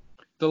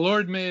 The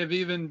Lord may have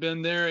even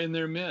been there in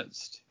their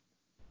midst.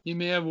 He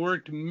may have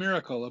worked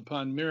miracle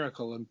upon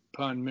miracle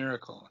upon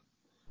miracle.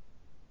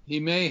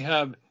 He may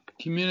have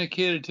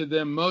communicated to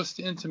them most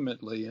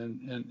intimately and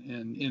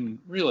in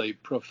really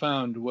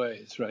profound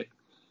ways, right?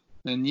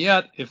 And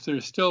yet, if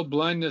there's still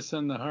blindness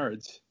in the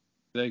hearts,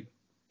 they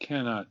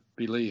cannot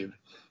believe.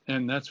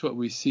 And that's what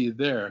we see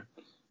there.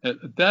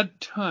 At that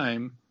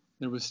time,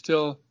 there was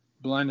still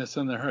blindness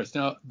in their hearts.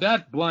 Now,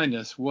 that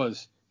blindness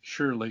was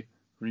surely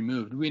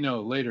removed. We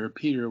know later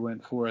Peter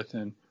went forth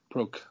and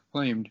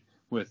proclaimed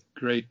with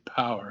great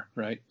power,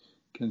 right,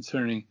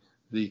 concerning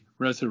the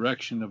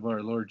resurrection of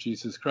our Lord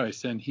Jesus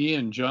Christ. And he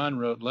and John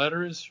wrote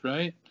letters,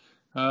 right,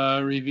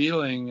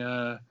 revealing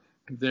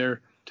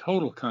their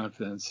total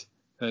confidence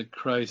that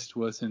Christ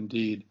was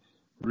indeed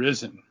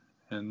risen,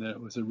 and that it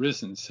was a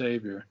risen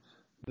Savior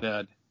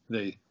that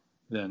they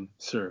then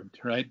served,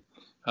 right?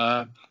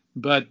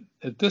 But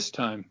at this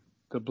time,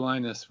 the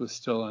blindness was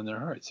still on their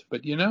hearts.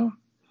 But you know,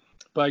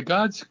 by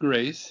God's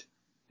grace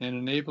and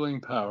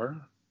enabling power,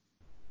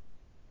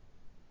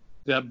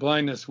 that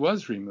blindness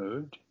was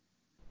removed,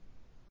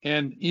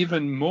 and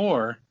even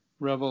more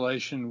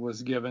revelation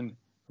was given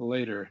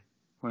later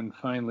when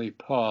finally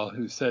Paul,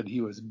 who said he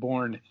was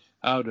born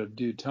out of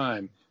due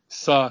time,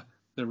 saw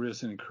the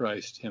risen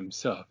Christ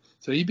himself.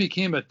 So he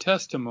became a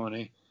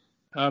testimony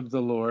of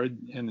the Lord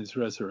and his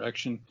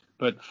resurrection,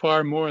 but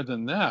far more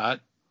than that,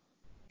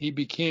 he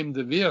became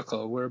the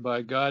vehicle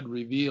whereby God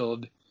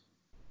revealed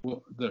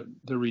the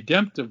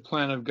redemptive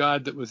plan of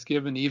God that was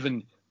given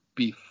even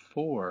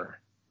before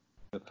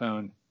the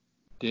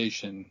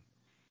foundation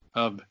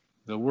of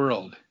the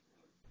world.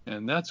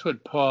 And that's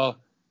what Paul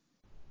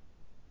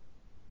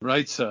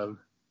writes of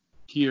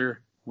here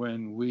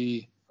when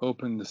we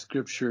open the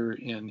scripture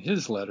in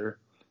his letter,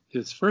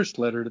 his first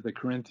letter to the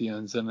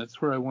Corinthians, and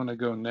that's where I want to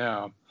go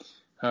now.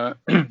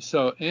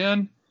 So,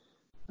 Anne,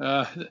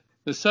 the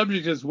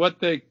subject is what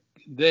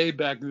they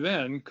back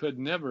then could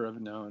never have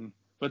known.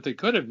 What they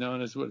could have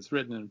known is what's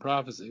written in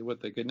prophecy.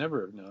 What they could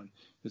never have known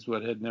is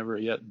what had never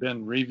yet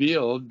been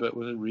revealed, but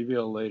was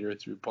revealed later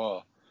through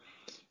Paul.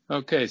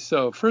 Okay,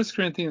 so 1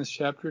 Corinthians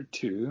chapter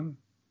 2,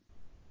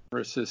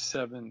 verses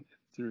 7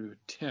 through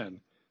 10.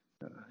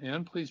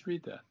 Anne, please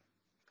read that.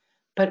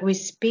 But we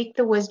speak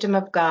the wisdom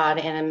of God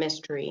in a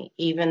mystery,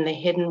 even the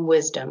hidden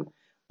wisdom,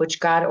 which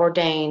God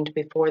ordained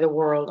before the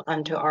world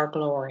unto our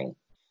glory,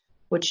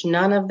 which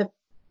none of the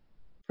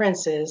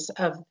princes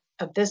of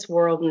this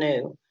world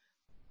knew.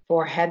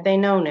 For had they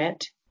known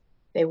it,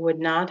 they would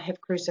not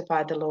have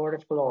crucified the Lord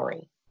of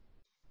glory.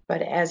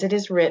 But as it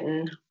is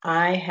written,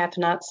 eye hath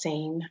not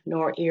seen,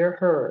 nor ear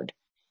heard,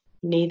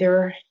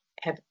 neither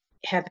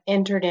have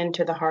entered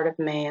into the heart of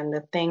man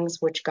the things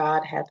which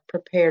God hath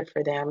prepared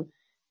for them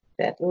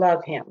that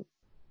love him.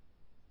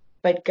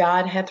 But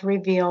God hath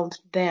revealed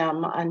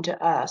them unto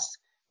us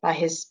by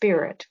his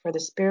Spirit, for the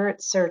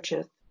Spirit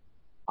searcheth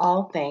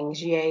all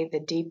things, yea, the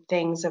deep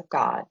things of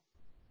God.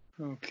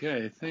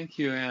 Okay, thank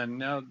you, Anne.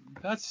 Now,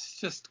 that's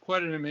just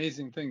quite an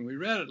amazing thing. We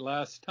read it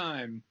last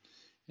time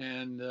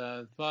and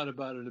thought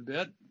about it a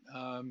bit.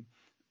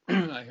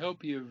 I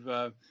hope you've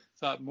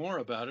thought more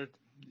about it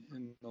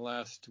in the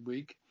last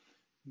week.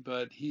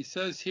 But he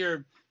says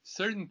here,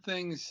 certain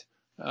things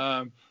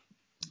were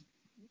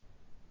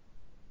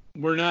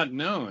not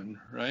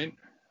known, right?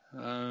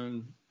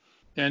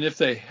 And if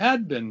they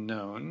had been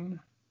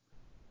known,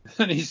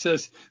 then he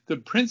says, the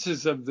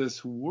princes of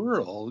this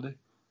world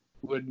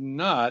would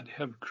not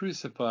have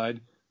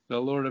crucified the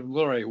Lord of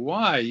glory.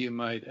 Why, you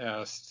might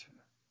ask,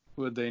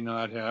 would they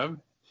not have?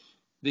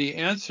 The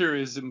answer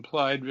is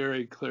implied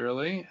very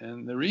clearly,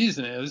 and the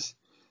reason is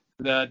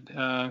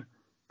that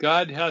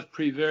God hath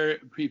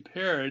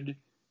prepared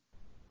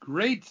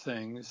great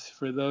things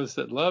for those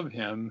that love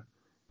him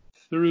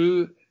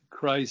through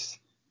Christ's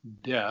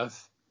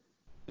death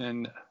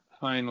and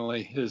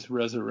finally his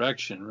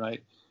resurrection,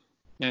 right?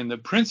 And the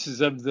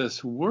princes of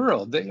this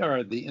world, they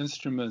are the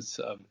instruments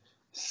of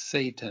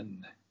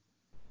Satan.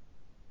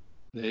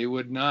 They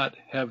would not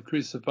have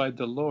crucified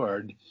the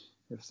Lord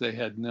if they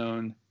had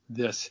known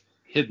this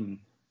hidden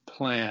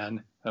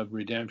plan of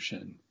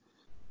redemption.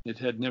 It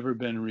had never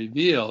been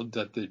revealed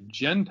that the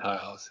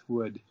Gentiles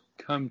would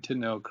come to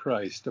know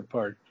Christ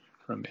apart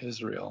from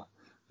Israel.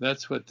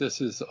 That's what this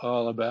is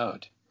all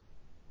about.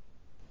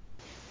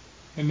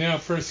 And now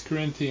 1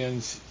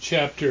 Corinthians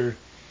chapter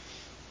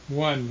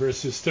 1,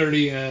 verses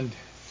 30 and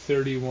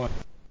 31.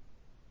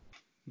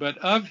 But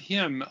of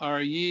him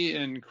are ye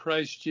in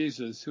Christ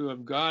Jesus, who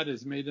of God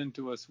is made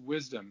unto us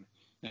wisdom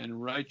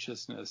and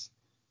righteousness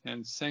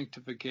and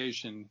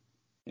sanctification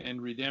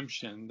and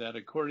redemption, that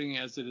according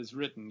as it is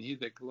written, he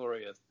that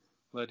glorieth,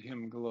 let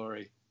him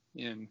glory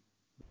in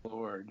the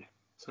Lord.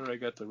 Sorry, I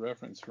got the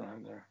reference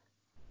wrong there.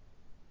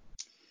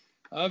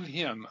 Of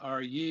him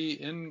are ye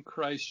in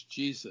Christ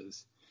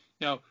Jesus.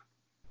 Now,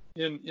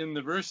 in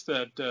the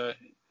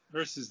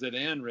verses that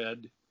Anne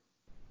read,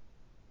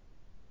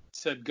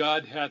 said,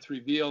 God hath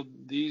revealed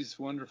these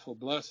wonderful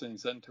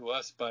blessings unto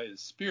us by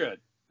his Spirit,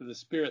 for the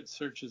Spirit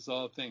searches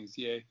all things,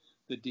 yea,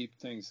 the deep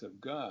things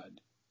of God.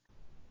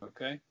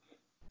 Okay?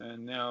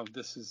 And now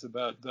this is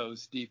about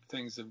those deep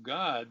things of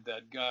God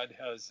that God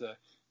has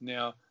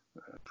now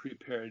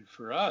prepared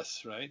for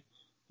us, right?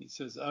 He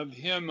says, of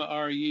him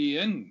are ye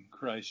in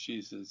Christ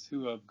Jesus,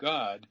 who of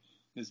God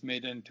is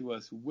made unto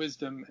us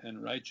wisdom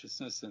and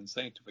righteousness and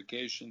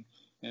sanctification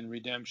and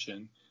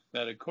redemption,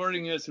 that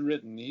according as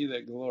written, he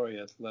that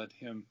glorieth, let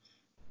him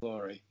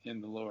glory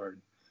in the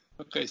Lord.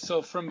 Okay,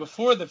 so from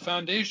before the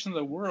foundation of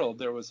the world,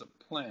 there was a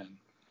plan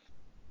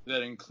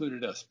that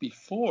included us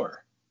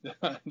before the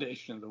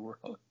foundation of the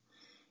world.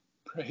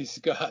 Praise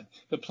God.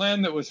 The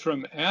plan that was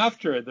from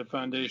after the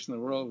foundation of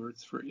the world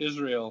was for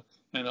Israel,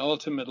 and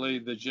ultimately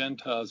the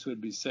Gentiles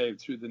would be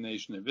saved through the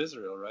nation of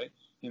Israel, right?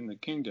 In the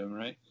kingdom,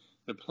 right?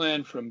 The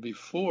plan from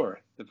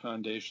before the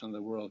foundation of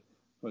the world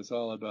was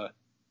all about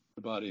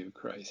the body of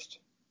Christ.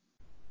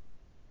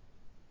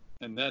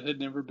 And that had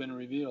never been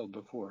revealed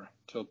before,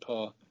 till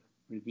Paul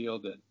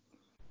revealed it.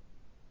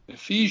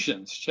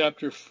 Ephesians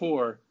chapter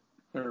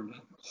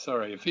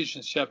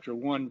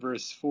 1,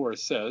 verse 4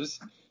 says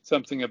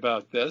something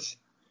about this.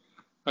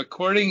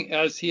 According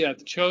as he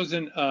hath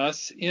chosen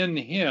us in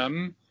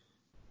him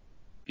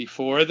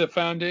before the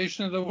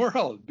foundation of the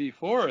world,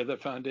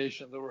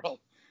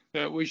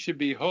 that we should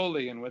be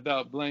holy and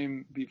without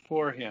blame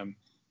before him,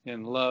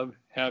 in love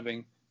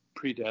having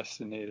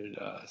predestinated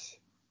us.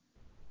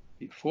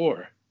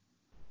 Before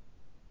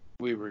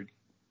we were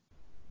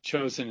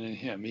chosen in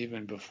him,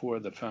 even before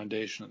the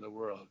foundation of the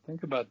world.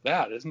 Think about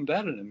that. Isn't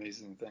that an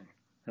amazing thing,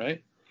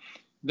 right?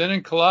 Then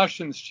in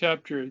Colossians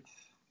chapter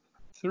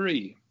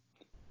 3,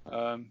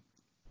 the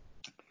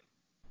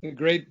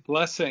great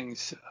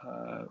blessings,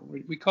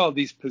 we call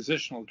these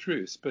positional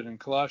truths, but in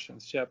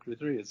Colossians chapter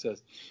 3 it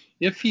says,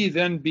 if ye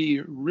then be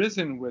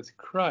risen with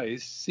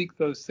Christ, seek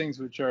those things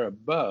which are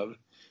above,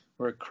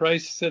 where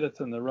Christ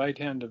sitteth on the right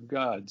hand of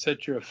God.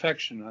 Set your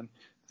affection on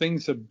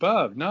things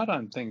above, not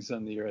on things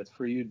on the earth,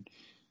 for you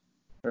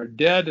are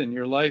dead and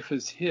your life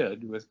is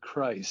hid with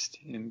Christ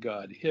in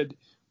God. Hid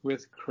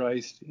with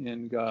Christ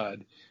in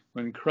God.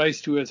 When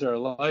Christ, who is our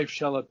life,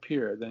 shall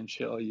appear, then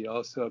shall ye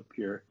also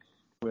appear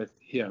with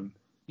him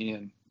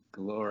in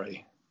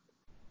glory.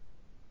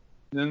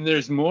 Then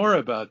there's more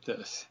about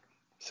this.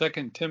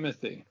 2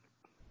 Timothy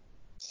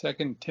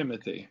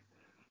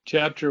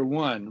chapter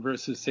 1,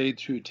 verses 8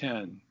 through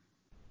 10.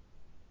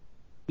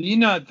 Be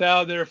not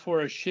thou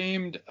therefore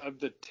ashamed of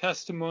the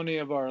testimony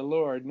of our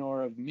Lord,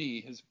 nor of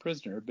me, his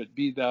prisoner, but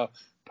be thou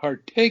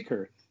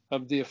partaker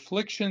of the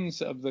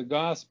afflictions of the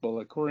gospel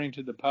according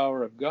to the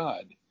power of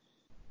God,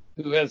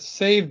 who hath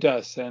saved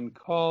us and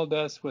called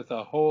us with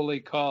a holy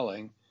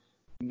calling,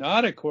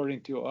 not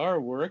according to our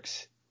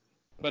works,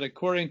 but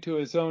according to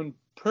his own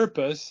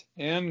purpose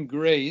and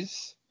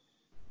grace,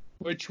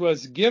 which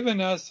was given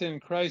us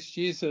in Christ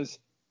Jesus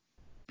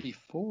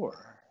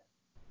before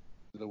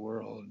the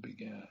world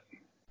began.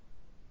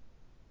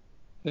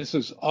 This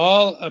was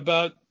all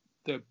about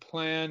the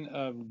plan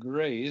of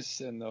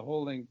grace and the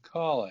holy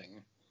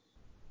calling,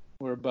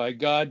 whereby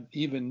God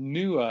even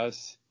knew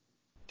us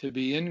to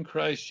be in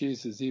Christ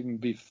Jesus even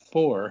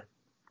before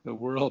the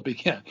world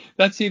began.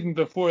 That's even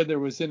before there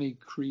was any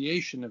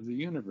creation of the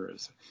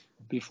universe,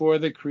 before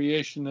the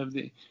creation of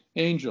the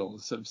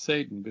angels, of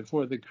Satan,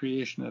 before the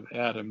creation of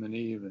Adam and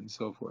Eve and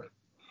so forth.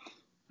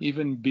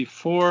 Even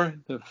before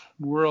the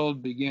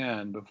world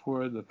began,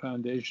 before the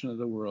foundation of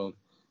the world,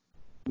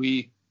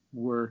 we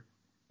were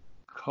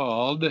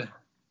called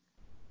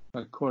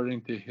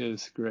according to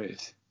his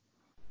grace.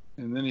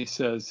 And then he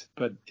says,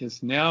 but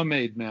is now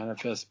made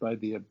manifest by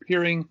the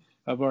appearing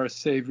of our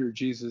Savior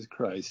Jesus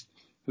Christ,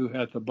 who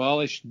hath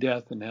abolished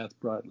death and hath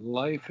brought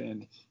life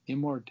and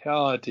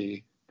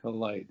immortality to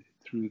light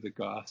through the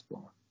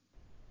gospel.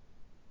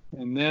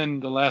 And then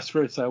the last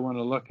verse I want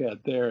to look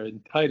at there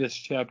in Titus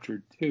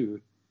chapter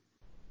 2,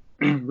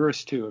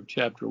 verse 2 of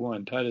chapter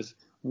 1, Titus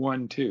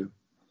 1:2.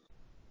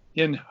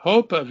 In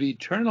hope of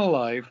eternal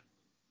life,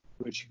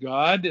 which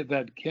God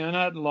that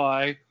cannot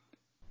lie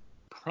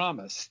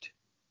promised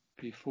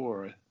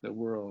before the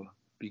world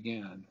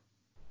began.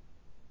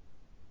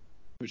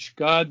 Which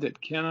God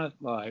that cannot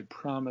lie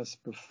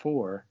promised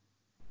before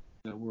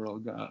the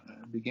world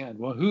began.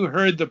 Well, who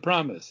heard the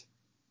promise?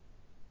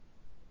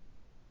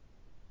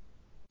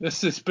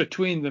 This is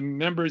between the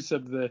members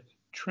of the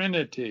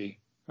Trinity,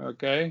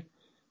 okay?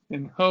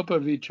 In hope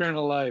of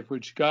eternal life,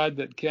 which God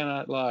that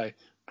cannot lie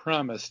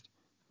promised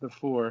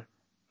before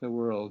the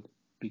world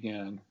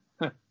began.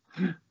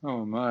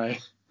 Oh my.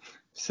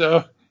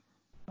 So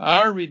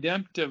our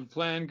redemptive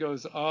plan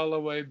goes all the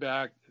way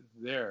back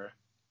there.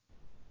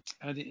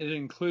 And it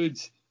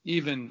includes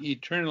even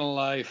eternal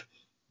life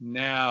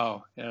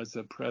now as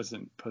a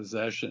present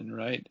possession,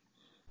 right?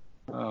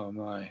 Oh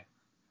my.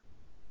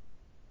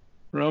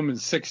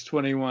 Romans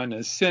 6:21,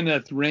 as sin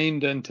hath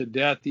reigned unto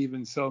death,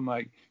 even so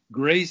might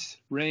grace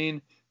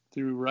reign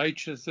through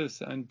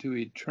righteousness unto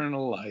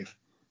eternal life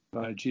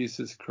by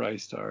Jesus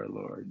Christ our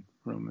Lord.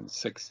 Romans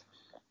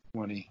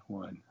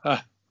 6:21.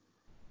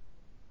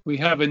 We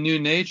have a new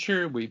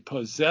nature. We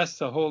possess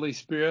the Holy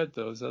Spirit.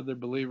 Those other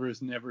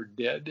believers never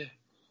did.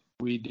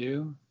 We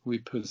do. We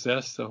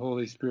possess the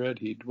Holy Spirit.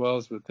 He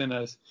dwells within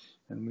us,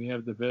 and we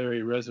have the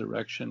very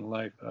resurrection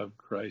life of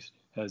Christ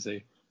as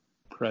a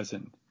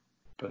present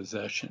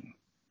possession.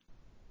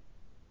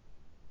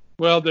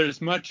 Well,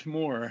 there's much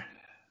more.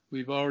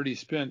 We've already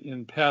spent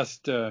in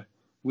past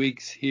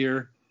weeks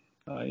here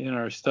in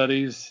our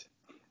studies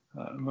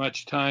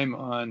much time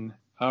on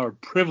our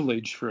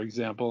privilege, for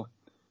example,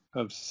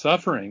 of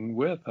suffering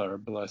with our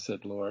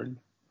blessed Lord.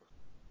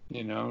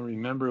 You know,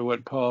 remember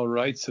what Paul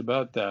writes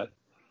about that.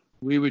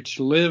 We which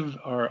live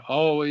are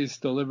always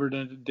delivered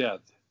unto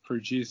death for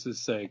Jesus'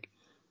 sake,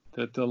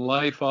 that the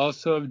life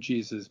also of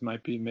Jesus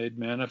might be made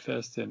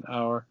manifest in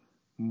our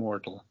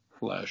mortal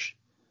flesh.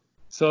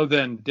 So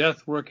then,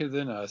 death worketh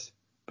in us,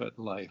 but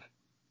life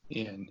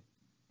in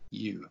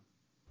you.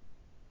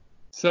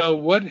 So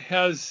what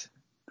has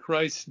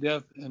Christ's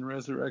death and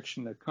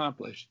resurrection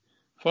accomplished?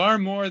 Far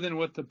more than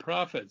what the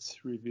prophets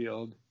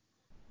revealed,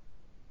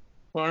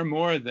 far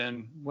more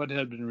than what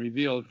had been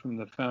revealed from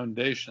the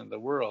foundation of the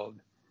world.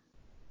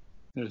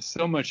 There's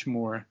so much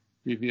more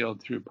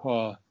revealed through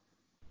Paul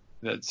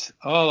that's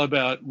all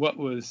about what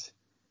was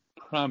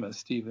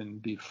promised even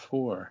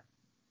before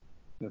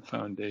the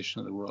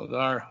foundation of the world.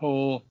 Our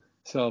whole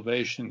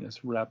salvation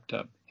is wrapped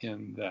up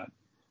in that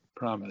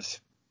promise.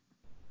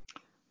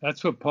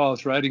 That's what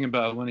Paul's writing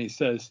about when he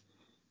says,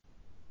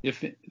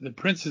 if the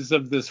princes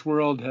of this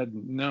world had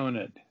known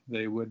it,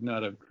 they would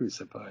not have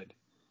crucified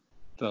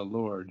the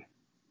Lord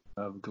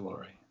of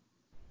glory.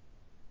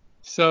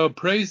 So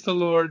praise the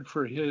Lord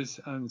for his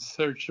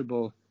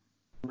unsearchable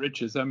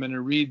riches. I'm going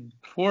to read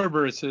 4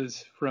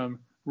 verses from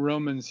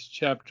Romans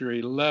chapter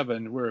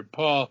 11, where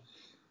Paul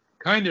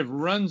kind of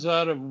runs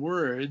out of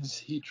words.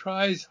 He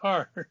tries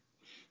hard,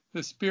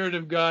 the Spirit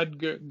of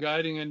God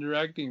guiding and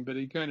directing, but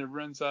he kind of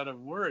runs out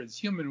of words,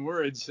 human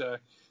words,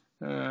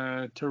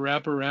 to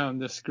wrap around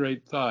this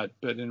great thought.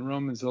 But in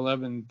Romans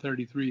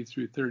 11:33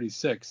 through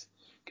 36,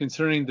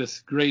 concerning this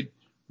great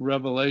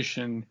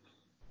revelation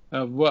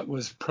of what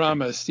was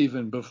promised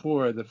even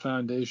before the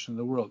foundation of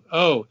the world.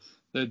 Oh,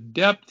 the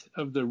depth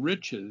of the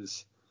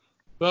riches,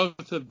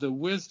 both of the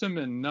wisdom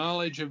and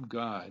knowledge of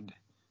God.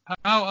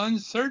 How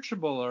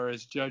unsearchable are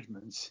his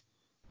judgments,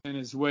 and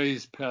his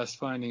ways past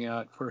finding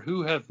out. For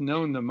who hath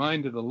known the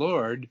mind of the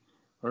Lord,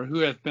 or who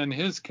hath been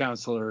his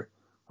counselor,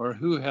 or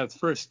who hath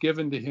first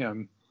given to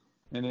him,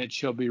 and it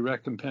shall be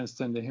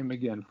recompensed unto him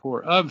again.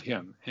 For of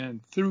him,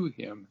 and through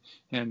him,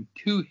 and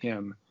to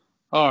him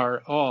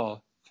are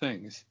all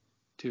things,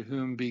 to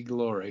whom be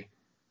glory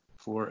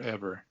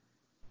forever.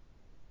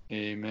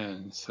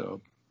 Amen.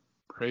 So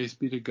praise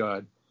be to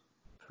God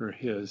for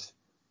his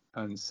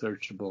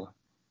unsearchable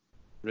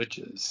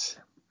riches.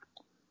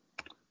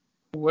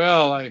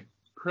 Well, I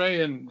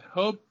pray and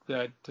hope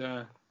that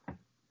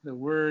the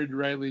word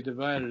rightly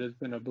divided has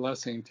been a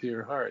blessing to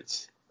your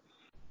hearts.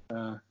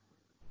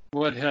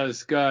 What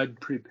has God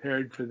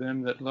prepared for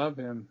them that love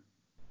him?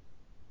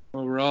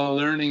 Well, we're all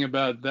learning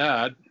about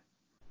that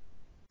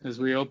as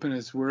we open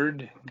his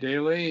word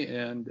daily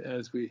and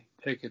as we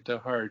take it to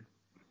heart.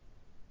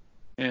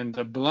 And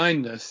the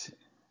blindness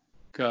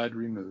God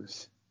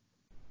removes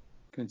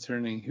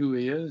concerning who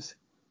he is,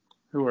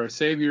 who our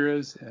Savior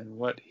is, and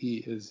what he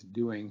is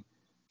doing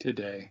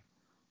today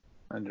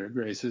under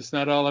grace. It's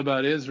not all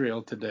about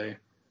Israel today,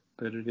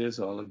 but it is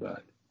all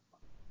about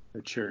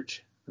the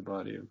church, the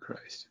body of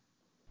Christ.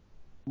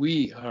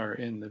 We are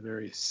in the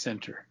very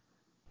center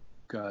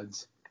of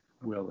God's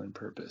will and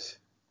purpose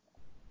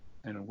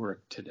and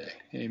work today.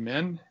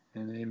 Amen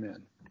and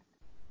amen.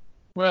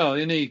 Well,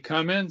 any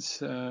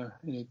comments,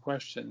 any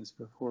questions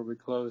before we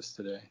close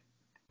today?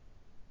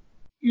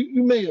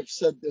 You may have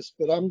said this,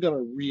 but I'm going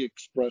to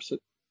re-express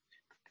it.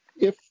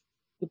 If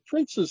the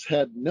princes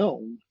had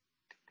known,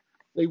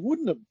 they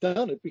wouldn't have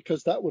done it,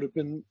 because they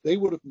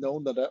would have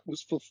known that that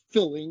was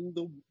fulfilling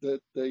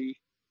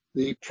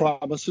the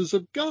promises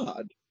of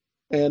God.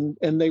 And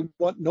they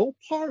want no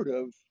part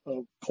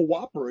of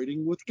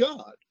cooperating with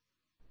God.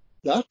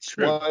 That's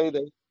True. why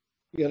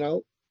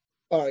all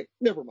right,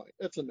 never mind.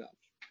 That's enough.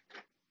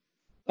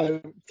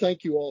 I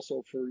thank you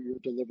also for your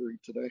delivery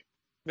today.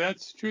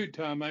 That's true,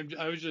 Tom.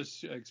 I was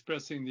just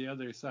expressing the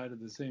other side of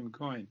the same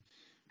coin.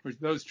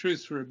 Those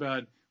truths were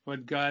about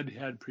what God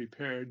had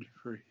prepared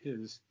for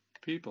his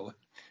people.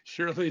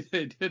 Surely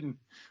they didn't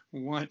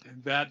want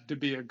that to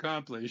be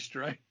accomplished,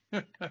 right?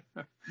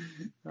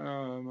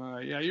 Oh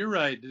my. Yeah, you're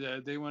right.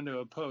 They want to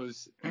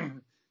oppose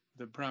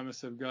the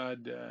promise of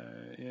God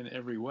in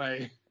every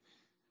way.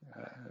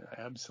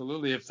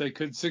 Absolutely. If they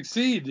could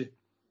succeed,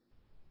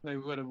 they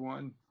would have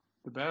won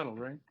the battle,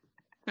 right?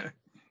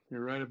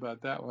 You're right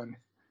about that one.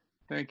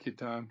 Thank you,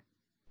 Tom.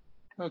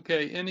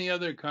 Okay, any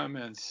other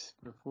comments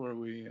before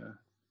we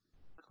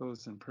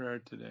close in prayer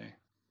today?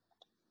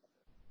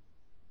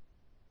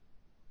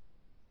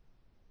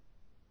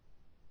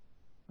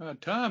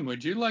 Tom,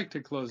 would you like to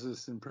close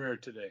us in prayer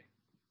today?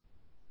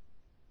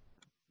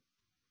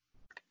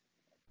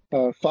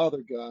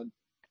 Father God,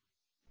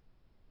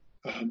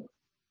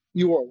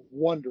 you are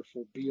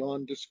wonderful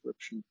beyond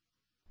description.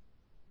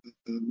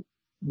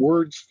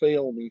 Words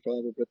fail me,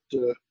 Father, but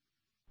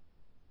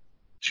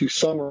to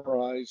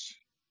summarize,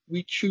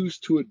 we choose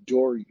to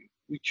adore you.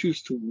 We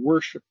choose to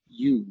worship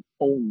you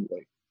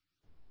only.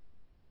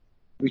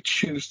 We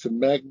choose to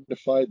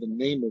magnify the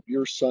name of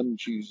your Son,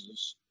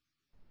 Jesus.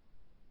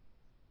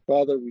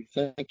 Father, we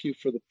thank you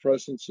for the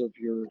presence of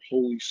your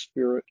Holy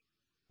Spirit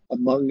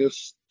among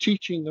us,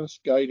 teaching us,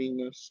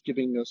 guiding us,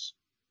 giving us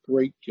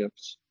great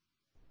gifts.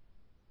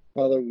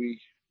 Father,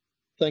 we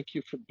thank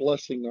you for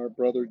blessing our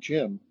brother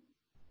Jim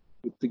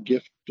with the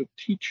gift of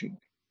teaching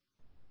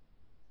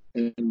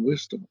and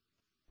wisdom.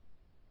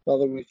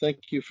 Father, we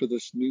thank you for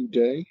this new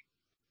day.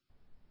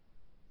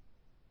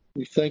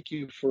 We thank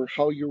you for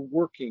how you're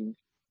working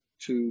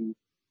to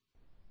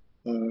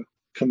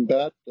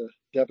combat the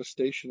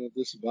devastation of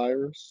this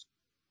virus.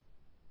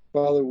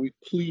 Father, we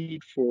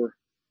plead for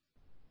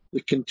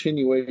the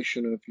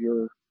continuation of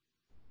your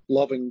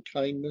loving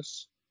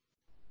kindness,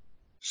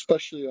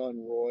 especially on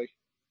Roy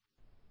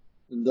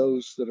and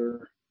those that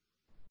are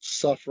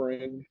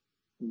suffering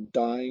and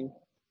dying.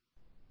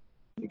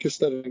 I guess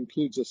that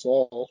includes us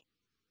all.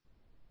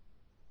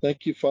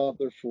 Thank you,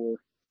 Father, for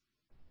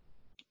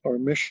our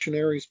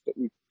missionaries, but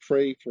we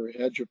pray for a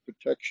hedge of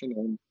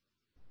protection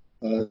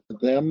on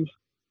them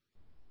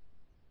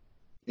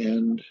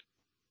and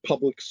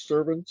public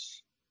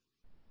servants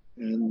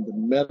and the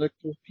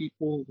medical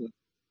people that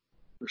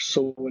are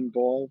so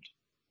involved.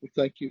 We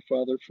thank you,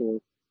 Father, for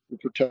the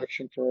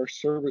protection for our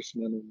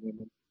servicemen and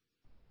women.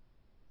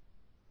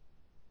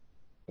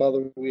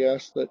 Father, we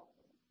ask that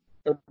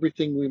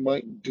everything we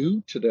might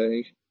do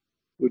today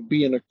would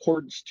be in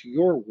accordance to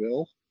your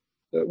will,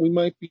 that we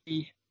might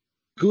be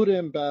good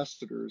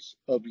ambassadors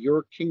of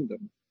your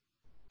kingdom,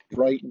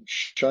 bright and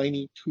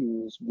shiny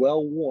tools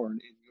well worn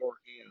in your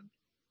hand.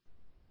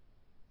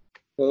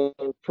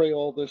 I pray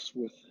all this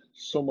with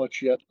so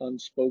much yet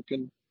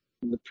unspoken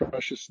in the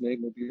precious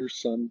name of your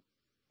Son,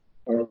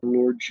 our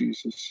Lord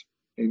Jesus.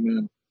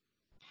 Amen.